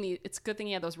pushing the. It's a good thing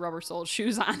he had those rubber-soled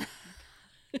shoes on.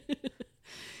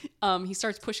 He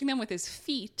starts pushing them with his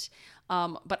feet.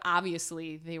 But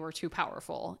obviously they were too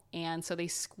powerful. And so they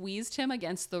squeezed him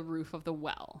against the roof of the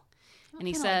well. And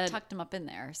he said, tucked him up in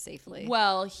there safely.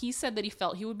 well, he said that he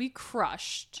felt he would be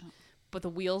crushed, but the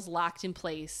wheels locked in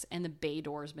place and the bay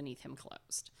doors beneath him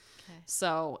closed. Okay.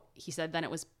 So he said then it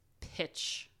was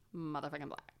pitch motherfucking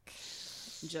black.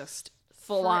 Just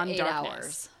full on 8 darkness.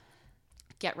 hours.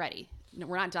 Get ready. No,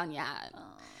 we're not done yet.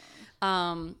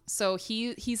 So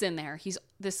he's in there. He's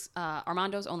this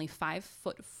Armando's only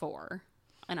 5'4"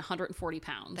 and 140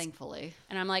 pounds. Thankfully.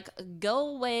 And I'm like,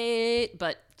 goal weight,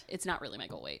 but it's not really my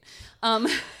goal weight.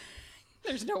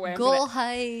 There's no way. Goal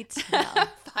height. No.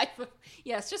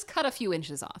 Yes, just cut a few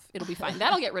inches off. It'll be fine.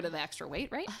 That'll get rid of the extra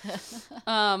weight, right?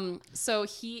 So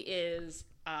he is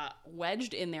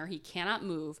wedged in there. He cannot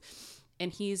move.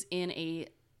 And he's in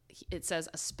it says,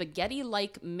 a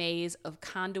spaghetti-like maze of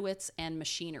conduits and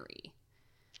machinery.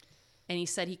 And he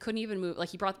said he couldn't even move. Like,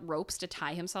 he brought ropes to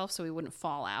tie himself so he wouldn't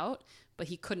fall out, but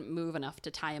he couldn't move enough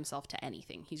to tie himself to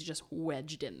anything. He's just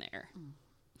wedged in there.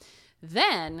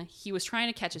 Then he was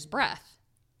trying to catch his breath,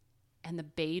 and the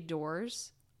bay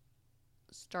doors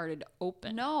started to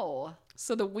open. No.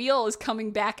 So the wheel is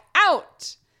coming back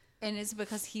out. And is it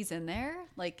because he's in there?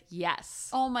 Like, Yes.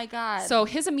 oh my God. So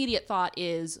his immediate thought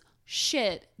is,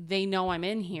 shit, they know I'm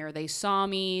in here. They saw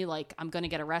me. Like, I'm going to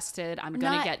get arrested. I'm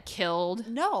going to get killed.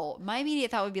 No, my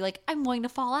immediate thought would be like, I'm going to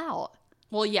fall out.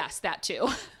 Well, yes, that too.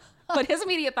 But his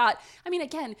immediate thought, I mean,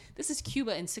 again, this is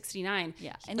Cuba in 69.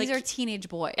 Yeah. And like, these are teenage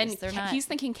boys. and They're not. he's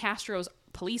thinking Castro's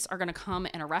police are going to come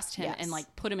and arrest him and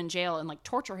like put him in jail and like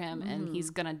torture him and he's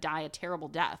going to die a terrible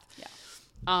death.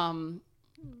 Yeah.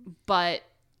 But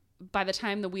by the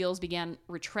time the wheels began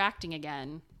retracting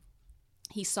again,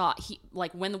 he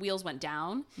like when the wheels went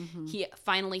down, he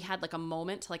finally had like a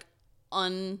moment to like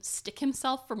unstick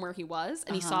himself from where he was,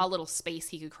 and he saw a little space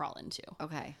he could crawl into.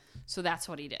 Okay. So that's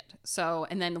what he did. So,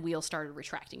 and then the wheels started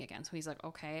retracting again. So he's like,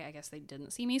 okay, I guess they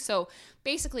didn't see me. So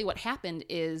basically what happened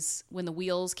is when the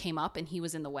wheels came up and he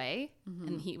was in the way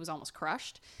and he was almost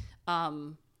crushed,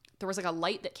 there was like a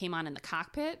light that came on in the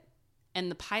cockpit, and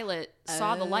the pilot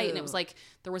saw the light, and it was like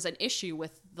there was an issue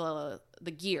with the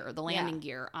gear, the landing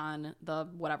gear on the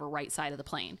whatever right side of the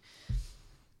plane.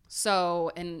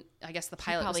 So, and I guess the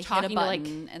pilot was talking to like,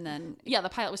 and then the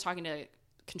pilot was talking to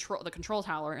the control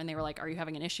tower, and they were like, are you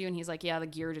having an issue? And he's like, yeah, the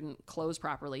gear didn't close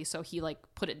properly. So he like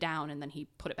put it down, and then he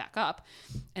put it back up,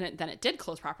 and then it did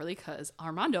close properly because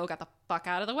Armando got the fuck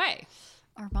out of the way.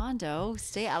 Armando,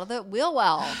 stay out of the wheel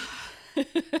well.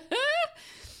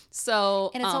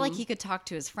 So, And it's not like he could talk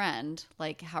to his friend,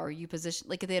 like, how are you positioned?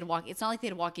 Like, if they had it's not like they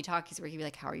had walkie-talkies where he'd be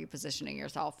like, how are you positioning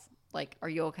yourself? Like, are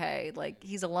you okay? Like,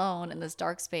 he's alone in this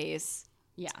dark space.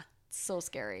 yeah. It's so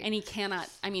scary. And he cannot,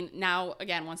 I mean, now,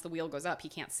 again, once the wheel goes up, he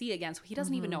can't see again, so he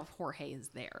doesn't even know if Jorge is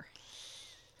there.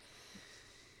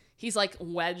 He's, like,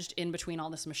 wedged in between all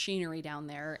this machinery down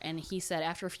there, and he said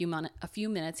after a few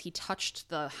minutes, he touched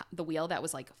the wheel that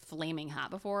was, like, flaming hot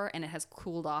before, and it has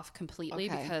cooled off completely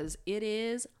because it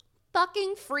is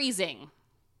fucking freezing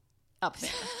up there.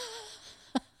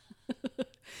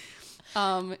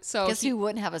 So guess who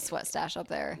wouldn't have a sweat stash up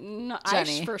there? No,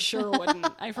 Jenny. I for sure wouldn't.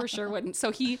 I for sure wouldn't.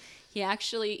 So he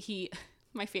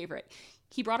my favorite.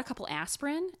 He brought a couple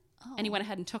aspirin, and he went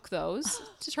ahead and took those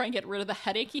to try and get rid of the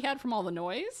headache he had from all the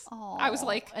noise. I was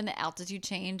like, and the altitude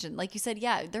change, and like you said,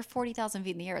 yeah, they're 40,000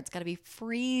 feet in the air. It's got to be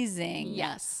freezing.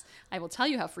 yes, I will tell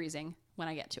you how freezing when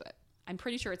I get to it. I'm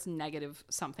pretty sure it's negative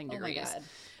something degrees. Oh my God.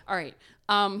 All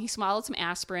right. He swallowed some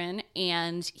aspirin,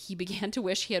 and he began to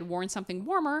wish he had worn something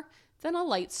warmer than a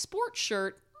light sports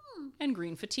shirt and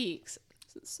green fatigues.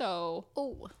 So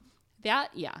I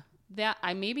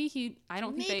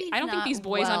don't think these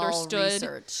boys understood.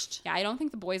 Researched. Yeah, I don't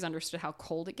think the boys understood how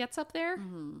cold it gets up there.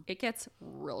 It gets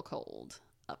real cold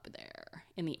up there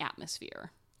in the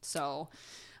atmosphere. So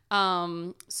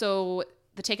the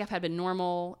takeoff had been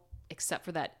normal except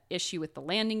for that issue with the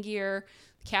landing gear.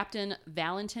 Captain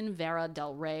Valentin Vera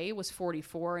del Rey was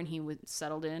 44, and he was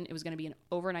settled in. It was going to be an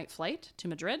overnight flight to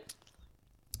Madrid.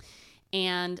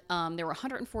 And there were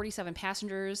 147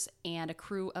 passengers and a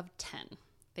crew of 10.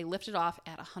 They lifted off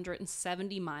at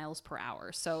 170 miles per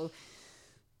hour. So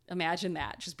imagine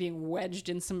that, just being wedged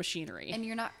in some machinery.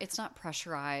 And it's not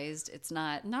pressurized. It's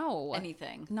not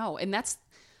anything. No. And that's,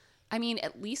 I mean,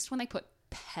 at least when they put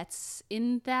pets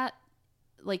in that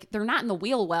like, they're not in the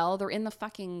wheel well. They're in the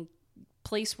fucking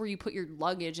place where you put your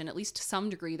luggage, and at least to some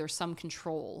degree there's some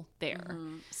control there.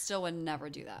 Still would never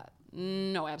do that.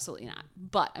 No, absolutely not.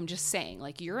 But I'm just saying,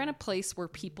 like, you're in a place where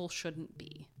people shouldn't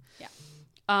be. Yeah.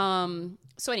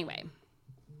 So anyway,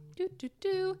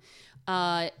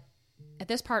 at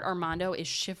this part, Armando is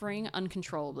shivering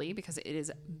uncontrollably because it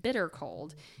is bitter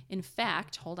cold. In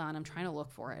fact, hold on, I'm trying to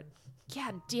look for it.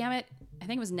 God damn it. I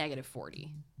think it was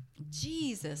 -40.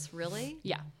 Jesus, really?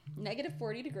 Yeah.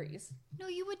 -40 degrees. No,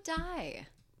 you would die.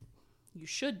 You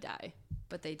should die.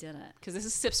 But they didn't. Because this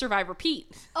is Sip, Survive,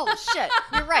 Repeat. Oh, shit.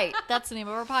 You're right. That's the name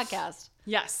of our podcast.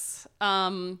 Yes.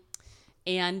 And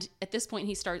at this point,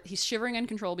 he's shivering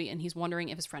uncontrollably, and he's wondering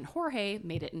if his friend Jorge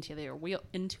made it into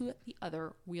the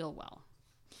other wheel well.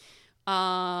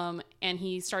 And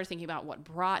he started thinking about what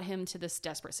brought him to this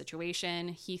desperate situation.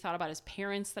 He thought about his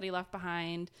parents that he left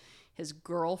behind, his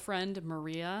girlfriend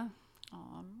Maria.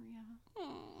 Aw,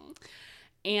 Maria.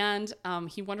 And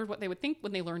he wondered what they would think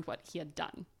when they learned what he had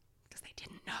done, because they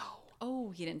didn't know. Oh,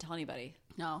 he didn't tell anybody.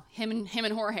 No, him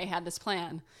and Jorge had this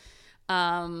plan.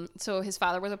 So his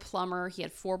father was a plumber. He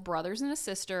had 4 brothers and a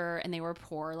sister, and they were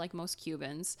poor, like most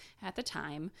Cubans at the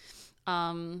time.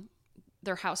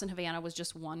 Their house in Havana was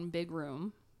just one big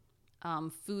room.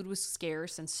 Food was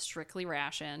scarce and strictly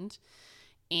rationed.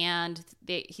 And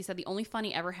he said the only fun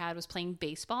he ever had was playing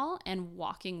baseball and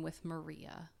walking with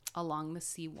Maria along the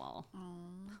seawall.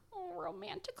 Oh,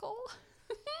 romantical.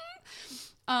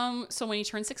 So when he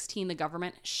turned 16, the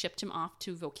government shipped him off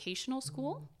to vocational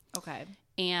school. Okay.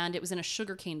 And it was in a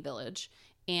sugarcane village.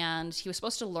 And he was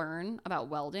supposed to learn about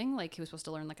welding, like he was supposed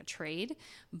to learn like a trade.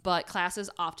 But classes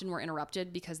often were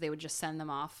interrupted because they would just send them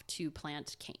off to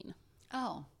plant cane.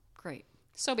 Oh, great.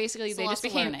 So basically, So they lots just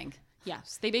of became learning.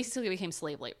 Yes, they basically became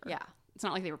slave labor. Yeah. It's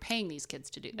not like they were paying these kids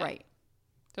to do that. Right.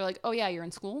 They're like, oh yeah, you're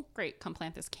in school? Great, come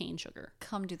plant this cane sugar.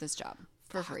 Come do this job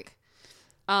for free.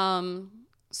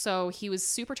 So he was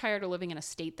super tired of living in a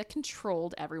state that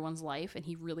controlled everyone's life, and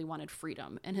he really wanted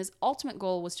freedom. And his ultimate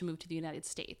goal was to move to the United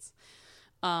States,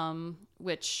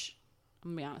 which,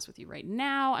 I'm going to be honest with you right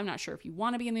now, I'm not sure if you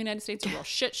want to be in the United States. It's a real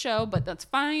shit show, but that's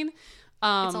fine.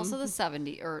 It's also the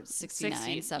 70s or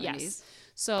 69, 70s. Yes.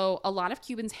 So a lot of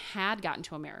Cubans had gotten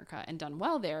to America and done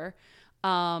well there.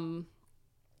 But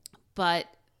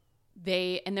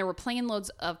there were plane loads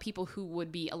of people who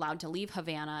would be allowed to leave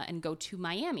Havana and go to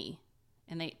Miami.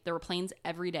 And there were planes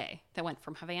every day that went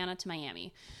from Havana to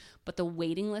Miami. But the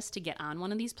waiting list to get on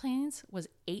one of these planes was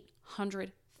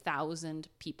 800,000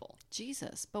 people.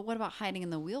 Jesus. But what about hiding in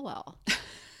the wheel well?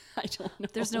 I don't know.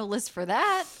 There's no list for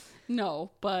that.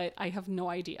 No, but I have no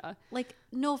idea.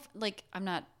 I'm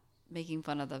not making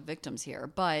fun of the victims here,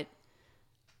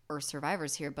 or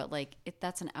survivors here, but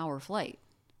that's an hour flight,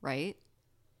 right?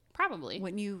 Probably.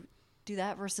 Wouldn't you do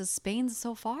that versus Spain's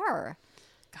so far?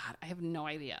 God, I have no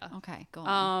idea. Okay, go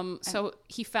on. So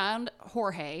he found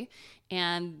Jorge,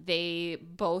 and they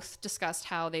both discussed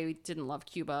how they didn't love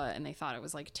Cuba and they thought it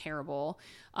was terrible.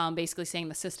 Basically saying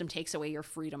the system takes away your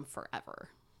freedom forever.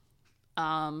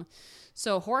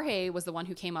 So Jorge was the one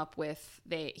who came up with,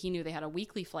 he knew they had a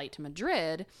weekly flight to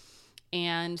Madrid,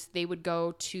 and they would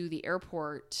go to the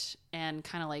airport and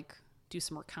kind of do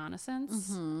some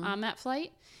reconnaissance on that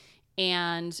flight.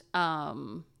 And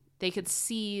they could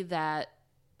see that,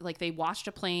 they watched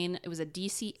a plane. It was a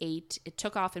DC-8. It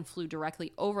took off and flew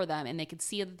directly over them, and they could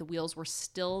see that the wheels were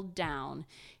still down,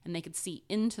 and they could see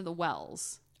into the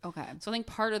wells. Okay. So I think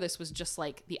part of this was just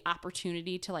the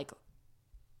opportunity to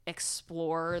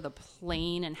explore the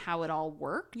plane and how it all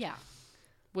worked. Yeah.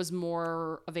 Was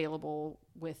more available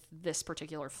with this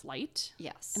particular flight.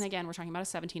 Yes. And again, we're talking about a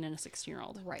 17 and a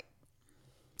 16-year-old. Right.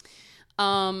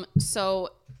 So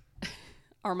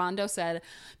Armando said,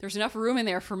 "There's enough room in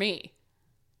there for me."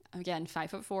 Again,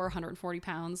 5'4", 140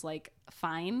 pounds,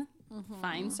 fine,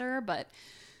 fine, sir. But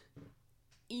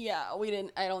yeah,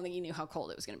 I don't think he knew how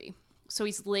cold it was going to be. So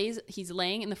he's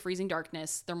laying in the freezing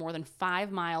darkness. They're more than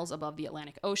 5 miles above the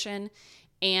Atlantic Ocean,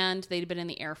 and they'd been in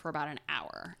the air for about an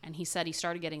hour. And he said he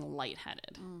started getting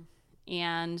lightheaded.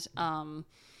 And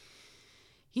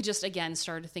he just, again,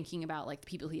 started thinking about the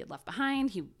people he had left behind.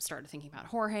 He started thinking about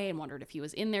Jorge and wondered if he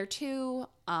was in there too.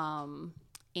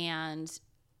 And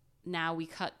now we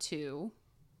cut to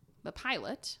the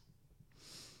pilot.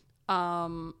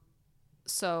 So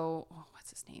what's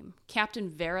his name? Captain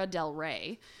Vera Del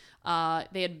Rey.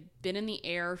 They had been in the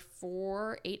air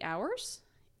for 8 hours,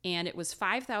 and it was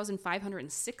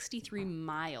 5,563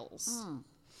 miles.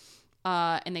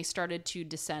 And they started to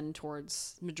descend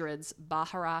towards Madrid's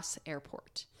Barajas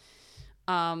airport.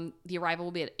 The arrival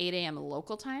will be at 8 a.m.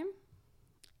 local time,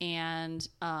 And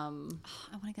I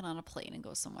want to get on a plane and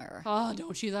go somewhere. oh,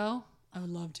 don't you though? I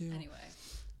would love to.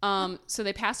 Anyway. So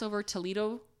they pass over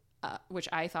Toledo, which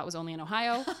I thought was only in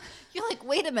Ohio. You're like,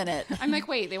 wait a minute. I'm like,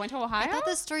 wait, they went to Ohio? I thought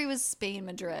this story was Spain,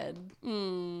 Madrid.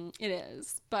 It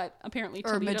is, but apparently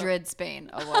Or Toledo. Madrid, Spain.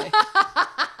 Oh, boy.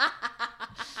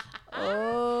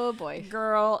 Oh, boy.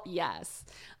 Girl, yes.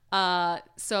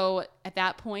 So at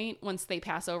that point, once they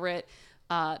pass over it,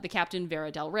 the Captain Vera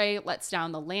Del Rey lets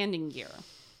down the landing gear.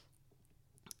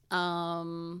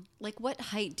 Like, what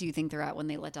height do you think they're at when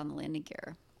they let down the landing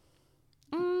gear?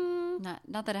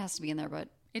 Not that it has to be in there, but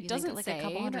It you doesn't think like say a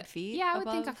couple hundred but- feet. Yeah, I would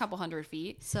think a above? couple hundred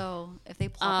feet. So if they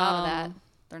plop out of that,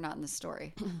 they're not in the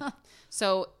story.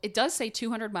 So it does say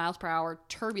 200 miles per hour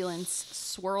turbulence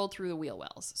swirled through the wheel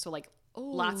wells. So like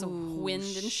lots of wind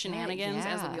and shit, shenanigans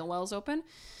as the yeah. wheel wells open.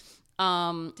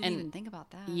 Didn't And even think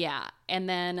about that. yeah, and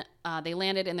then they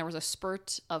landed, and there was a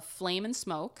spurt of flame and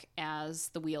smoke as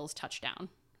the wheels touched down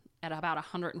at about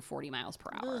 140 miles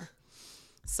per hour. Ugh.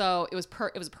 So it was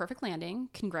a perfect landing.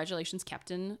 Congratulations,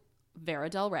 Captain Vera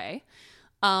Del Rey.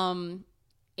 And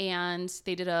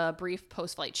they did a brief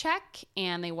post-flight check,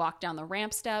 and they walked down the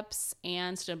ramp steps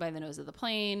and stood by the nose of the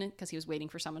plane because he was waiting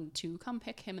for someone to come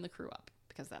pick him and the crew up,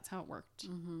 because that's how it worked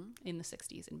in the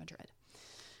 60s in Madrid.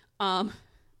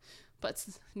 But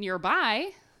nearby,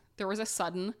 there was a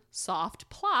sudden soft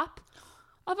plop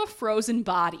of a frozen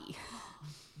body.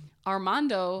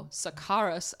 Armando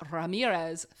Sacaras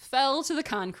Ramirez fell to the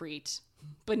concrete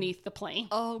beneath the plane.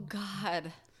 Oh,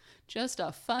 God. Just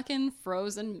a fucking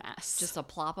frozen mess. Just a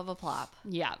plop of a plop.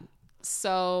 Yeah.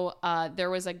 So there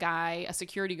was a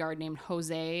security guard named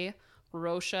Jose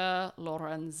Rocha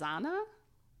Lorenzana,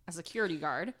 a security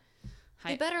guard.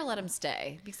 They better let him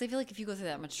stay, because I feel like if you go through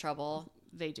that much trouble.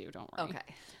 They do, don't worry.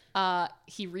 Okay.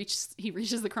 He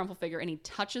reaches the crumpled figure and he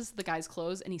touches the guy's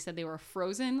clothes, and he said they were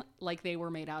frozen like they were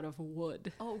made out of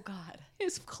wood. Oh, God.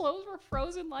 His clothes were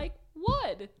frozen like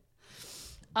wood.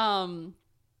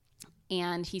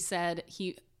 And he said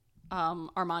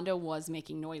Armando was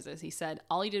making noises. He said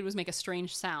all he did was make a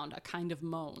strange sound, a kind of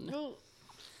moan. Oh.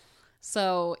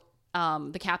 So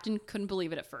the captain couldn't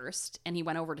believe it at first, and he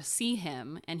went over to see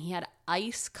him, and he had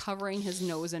ice covering his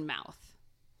nose and mouth.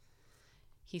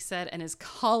 He said, and his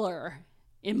color,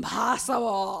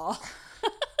 impossible.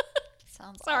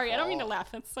 Sounds Sorry, I don't mean to awful.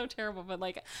 laugh. That's so terrible. But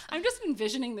like, I'm just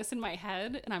envisioning this in my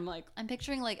head, and I'm like, I'm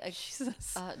picturing like a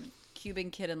Jesus.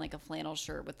 Cuban kid in like a flannel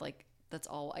shirt with like, that's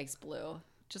all ice blue.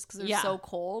 Just because they're Yeah. so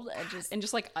cold and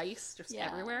just like ice just Yeah.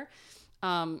 everywhere.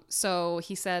 So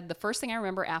he said, the first thing I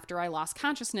remember after I lost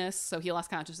consciousness, so he lost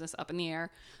consciousness up in the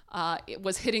air, it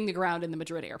was hitting the ground in the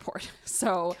Madrid airport.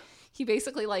 So he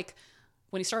basically, like,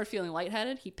 when he started feeling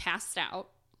lightheaded, he passed out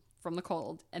from the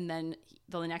cold. And then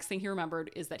the next thing he remembered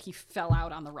is that he fell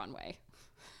out on the runway.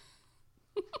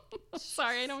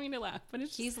 Sorry, I don't mean to laugh, but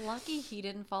it's He's lucky he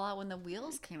didn't fall out when the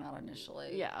wheels came out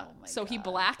initially. yeah. Oh my So he God.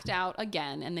 blacked out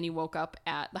again, and then he woke up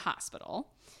at the hospital.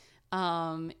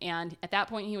 And at that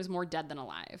point, he was more dead than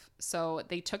alive. So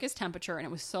they took his temperature, and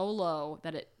it was so low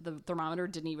that the thermometer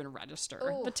didn't even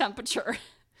register the temperature.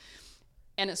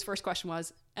 And his first question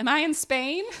was, "Am I in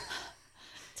Spain?"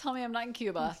 Tell me I'm not in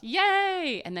Cuba.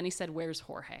 Yay! And then he said, "Where's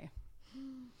Jorge?"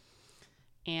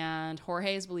 And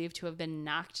Jorge is believed to have been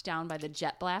knocked down by the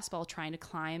jet blast while trying to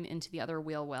climb into the other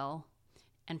wheel well,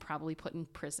 and probably put in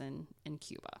prison in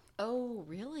Cuba. Oh,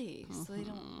 really? So they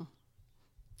don't.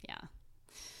 Yeah.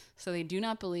 So they do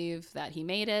not believe that he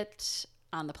made it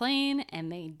on the plane,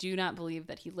 and they do not believe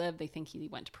that he lived. They think he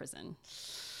went to prison,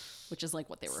 which is like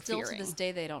what they were Still fearing. to this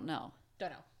day, they don't know.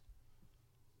 Don't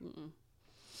know.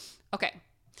 Okay.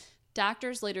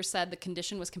 Doctors later said the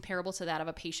condition was comparable to that of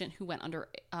a patient who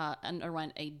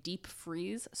underwent a deep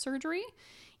freeze surgery.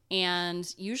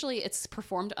 And usually it's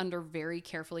performed under very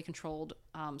carefully controlled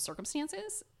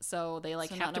circumstances. So they So have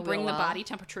not to in a bring the wheel well? body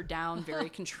temperature down, very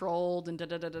controlled and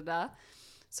da-da-da-da-da.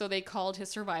 So they called his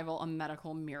survival a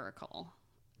medical miracle.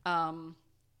 Let's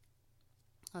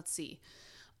see.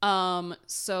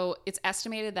 So it's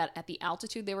estimated that at the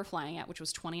altitude they were flying at, which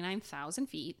was 29,000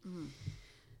 feet,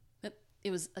 that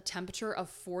it was a temperature of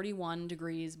 41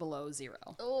 degrees below zero.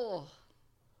 Oh.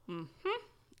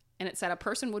 And it said a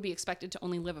person would be expected to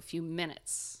only live a few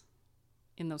minutes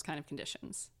in those kind of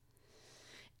conditions.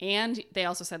 And they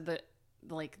also said that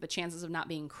like the chances of not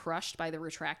being crushed by the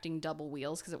retracting double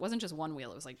wheels, because it wasn't just one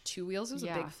wheel, it was like two wheels. It was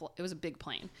Yeah. it was a big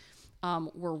plane.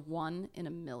 Were 1 in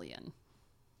a million.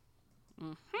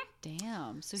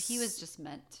 Damn. So he was just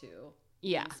meant to.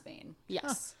 Yeah. In Spain.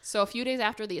 Yes. So a few days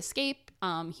after the escape,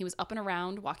 he was up and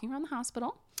around, walking around the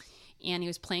hospital, and he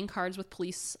was playing cards with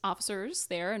police officers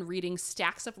there and reading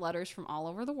stacks of letters from all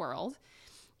over the world.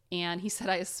 And he said,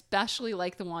 I especially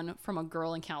like the one from a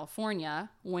girl in California.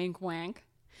 Wink, wink.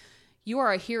 You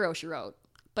are a hero, she wrote,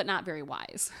 but not very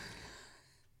wise.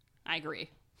 I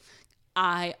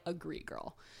agree,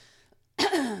 girl.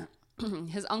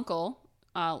 His uncle,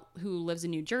 who lives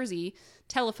in New Jersey,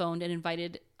 telephoned and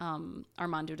invited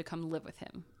Armando to come live with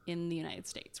him in the United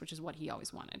States, which is what he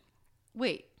always wanted.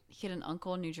 Wait, he had an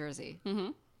uncle in New Jersey.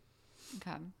 Mm-hmm.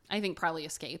 Okay. I think probably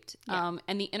escaped. Yeah.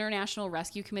 And the International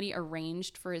Rescue Committee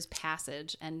arranged for his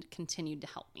passage and continued to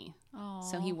help me. Oh.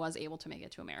 So he was able to make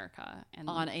it to America. And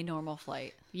On a normal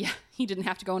flight. yeah, he didn't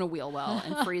have to go in a wheel well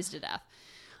and freeze to death.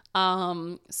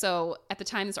 So at the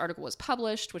time this article was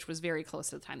published, which was very close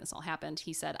to the time this all happened,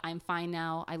 he said, I'm fine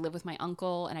now. I live with my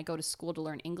uncle and I go to school to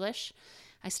learn English.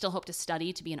 I still hope to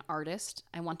study to be an artist.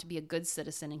 I want to be a good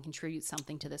citizen and contribute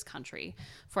something to this country,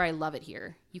 for I love it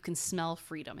here. You can smell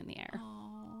freedom in the air.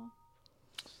 Aww.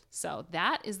 So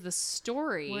that is the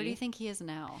story. Where do you think he is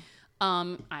now?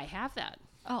 I have that.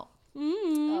 Oh.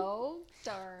 Oh,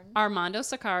 darn. Armando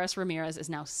Sacaras Ramirez is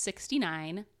now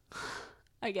 69.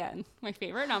 Again, my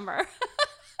favorite number.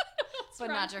 But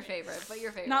not your favorite, but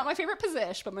your favorite. Not my favorite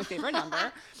position, but my favorite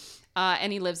number.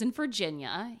 And he lives in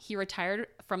Virginia. He retired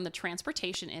from the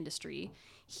transportation industry.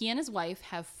 He and his wife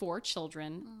have 4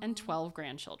 children and 12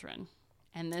 grandchildren.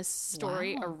 And this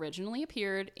story originally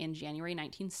appeared in January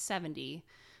 1970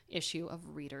 issue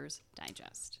of Reader's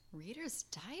Digest. Reader's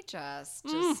Digest.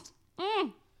 Just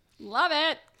Love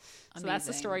it. So that's the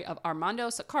Amazing. story of Armando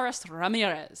Sacaras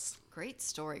Ramirez. great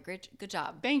story. Good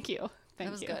job. Thank you. Thank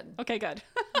was you. good. Okay, good.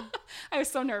 I was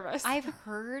so nervous. I've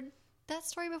heard that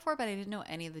story before, but I didn't know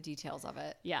any of the details of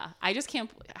it. Yeah, I just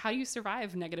can't. How do you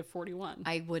survive negative 41?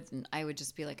 I wouldn't. I would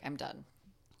just be like, I'm done.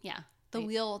 Yeah. No.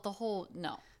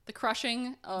 The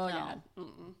crushing. Oh, No. yeah.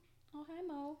 Mm-mm. Oh, hi,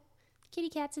 Mo. Kitty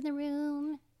cat's in the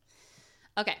room.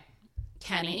 Okay.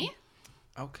 Kenny.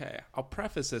 Okay, I'll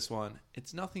preface this one.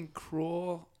 It's nothing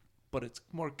cruel, but it's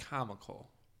more comical.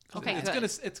 Okay,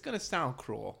 It's gonna sound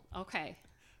cruel. Okay.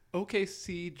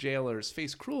 OKC jailers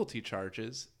face cruelty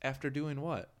charges after doing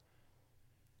what?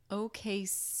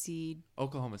 OKC.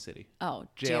 Oklahoma City. Oh,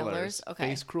 jailers. Okay.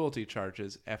 face cruelty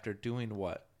charges after doing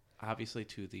what? Obviously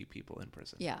to the people in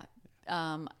prison. Yeah.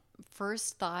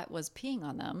 First thought was peeing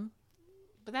on them.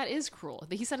 But that is cruel.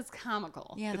 He said it's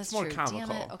comical. Yeah, It's that's more true. comical.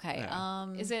 Damn it. Okay.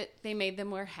 Yeah. Is it they made them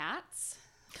wear hats?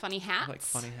 Funny hats? Like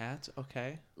funny hats.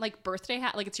 Okay. Like birthday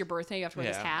hat? Like it's your birthday, you have to wear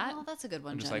this Yeah. hat? Oh, that's a good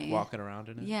one, I'm just Jenny. like walking around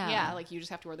in it. Yeah. Yeah, like you just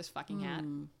have to wear this fucking hat.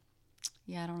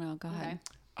 Yeah, I don't know. Go ahead.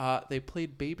 They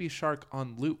played Baby Shark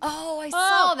on loop. Oh, I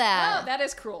saw that. Oh, that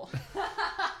is cruel.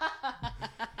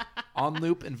 On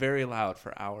loop and very loud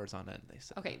for hours on end, they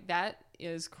said. Okay, that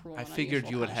is cruel. I and figured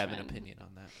unusual you would have an punishment. opinion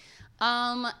on that.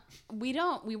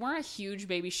 We weren't a huge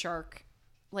Baby Shark.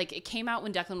 Like it came out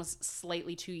when Declan was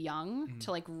slightly too young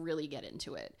to like really get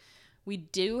into it. We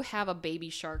do have a Baby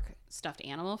Shark stuffed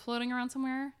animal floating around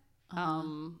somewhere.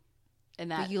 And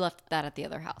that But you left that at the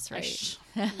other house, right?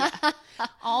 yeah.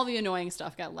 All the annoying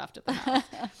stuff got left at the house.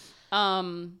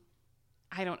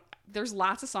 There's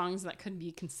lots of songs that could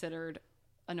be considered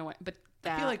annoying, but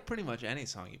that I feel like pretty much any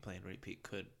song you play in repeat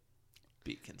could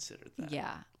be considered that.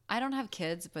 Yeah. I don't have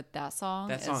kids, but that song,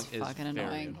 That song is fucking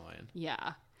very annoying.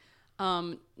 yeah.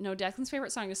 No, Declan's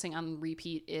favorite song to sing on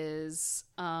repeat is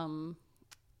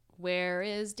Where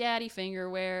is Daddy Finger?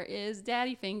 Where is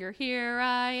Daddy Finger? Here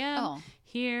I am. Oh.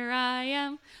 Here I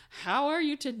am. How are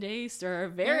you today, sir?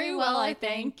 Very well, I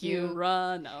thank you.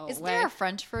 Run away. Is there a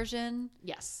French version?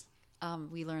 Yes.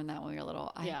 We learned that when we were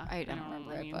little. Yeah, I I don't know remember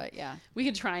what I it, mean. but yeah. We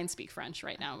could try and speak French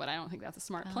right now, but I don't think that's a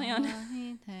smart plan.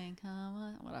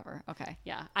 Whatever. Okay.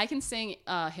 Yeah, I can sing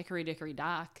Hickory Dickory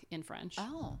Dock in French.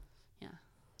 Oh. Yeah.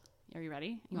 Are you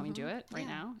ready? You want me to do it right Yeah.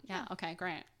 now? Yeah. Okay,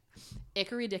 great.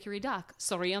 Hickory Dickory Dock,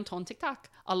 souris un ton tic tac,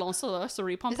 allons sur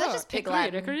souris pompeur. Is that just Pig Hickory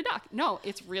Latin? Dickory Dock. No,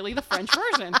 it's really the French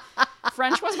version.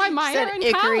 French was my minor Said in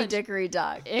Hickory college. Dickory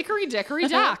Dock. Hickory Dickory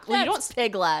Dock. Well, you don't. That's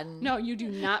Pig Latin. No, you do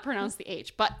not pronounce the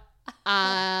H. But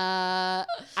I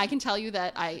can tell you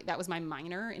that that was my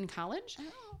minor in college,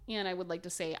 and I would like to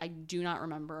say I do not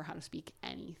remember how to speak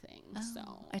anything.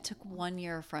 So I took 1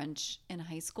 year of French in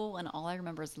high school, and all I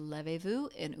remember is levez-vous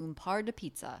and un par de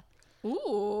pizza.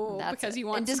 ooh, That's because it. you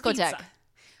want And some discotheque. pizza.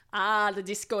 Ah, the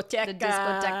discotheque. The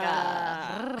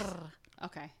discoteca.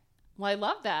 Okay. Well, I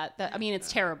love that. I mean,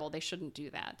 it's terrible. They shouldn't do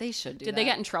that. They should do Did that. they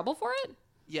get in trouble for it?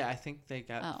 Yeah, I think they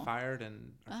got Oh. fired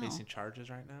and are facing charges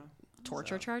right now.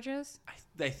 Torture charges?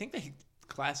 I think they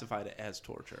classified it as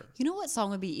torture. You know what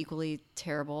song would be equally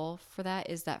terrible for that?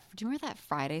 Is that, do you remember that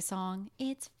Friday song?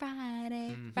 It's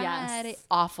Friday, Friday. Yes.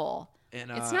 Awful. And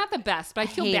It's not the best, but I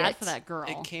feel hate bad it. for that girl.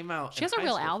 It came out. She has in a high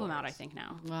real school album for out, I us. think,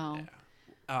 now. Wow.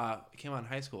 came on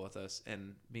high school with us,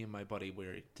 and me and my buddy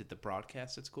did the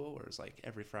broadcast at school, where it was like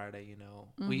every Friday.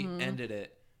 We ended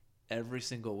it every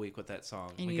single week with that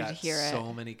song. And we you got hear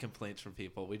so many complaints from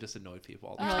people. We just annoyed people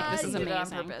all the You're time. like, this is you did it on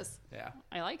amazing. purpose. Yeah.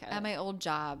 I like it. At my old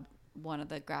job, one of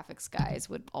the graphics guys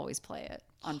would always play it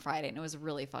on Friday, and it was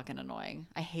really fucking annoying.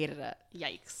 I hated it.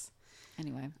 Yikes.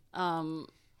 Anyway.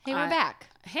 Hey, we're back.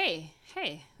 Hey,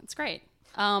 that's great.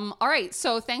 All right,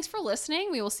 so thanks for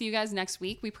listening. We will see you guys next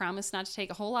week. We promise not to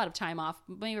take a whole lot of time off.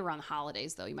 Maybe around the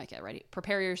holidays, though, you might get ready.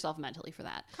 Prepare yourself mentally for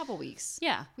that. Couple weeks.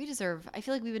 Yeah. I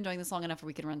feel like we've been doing this long enough where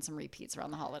we can run some repeats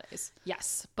around the holidays.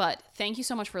 Yes, but thank you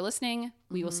so much for listening.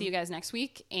 We will see you guys next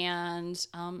week, and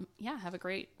have a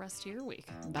great rest of your week.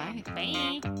 Bye.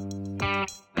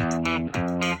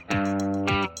 Bye.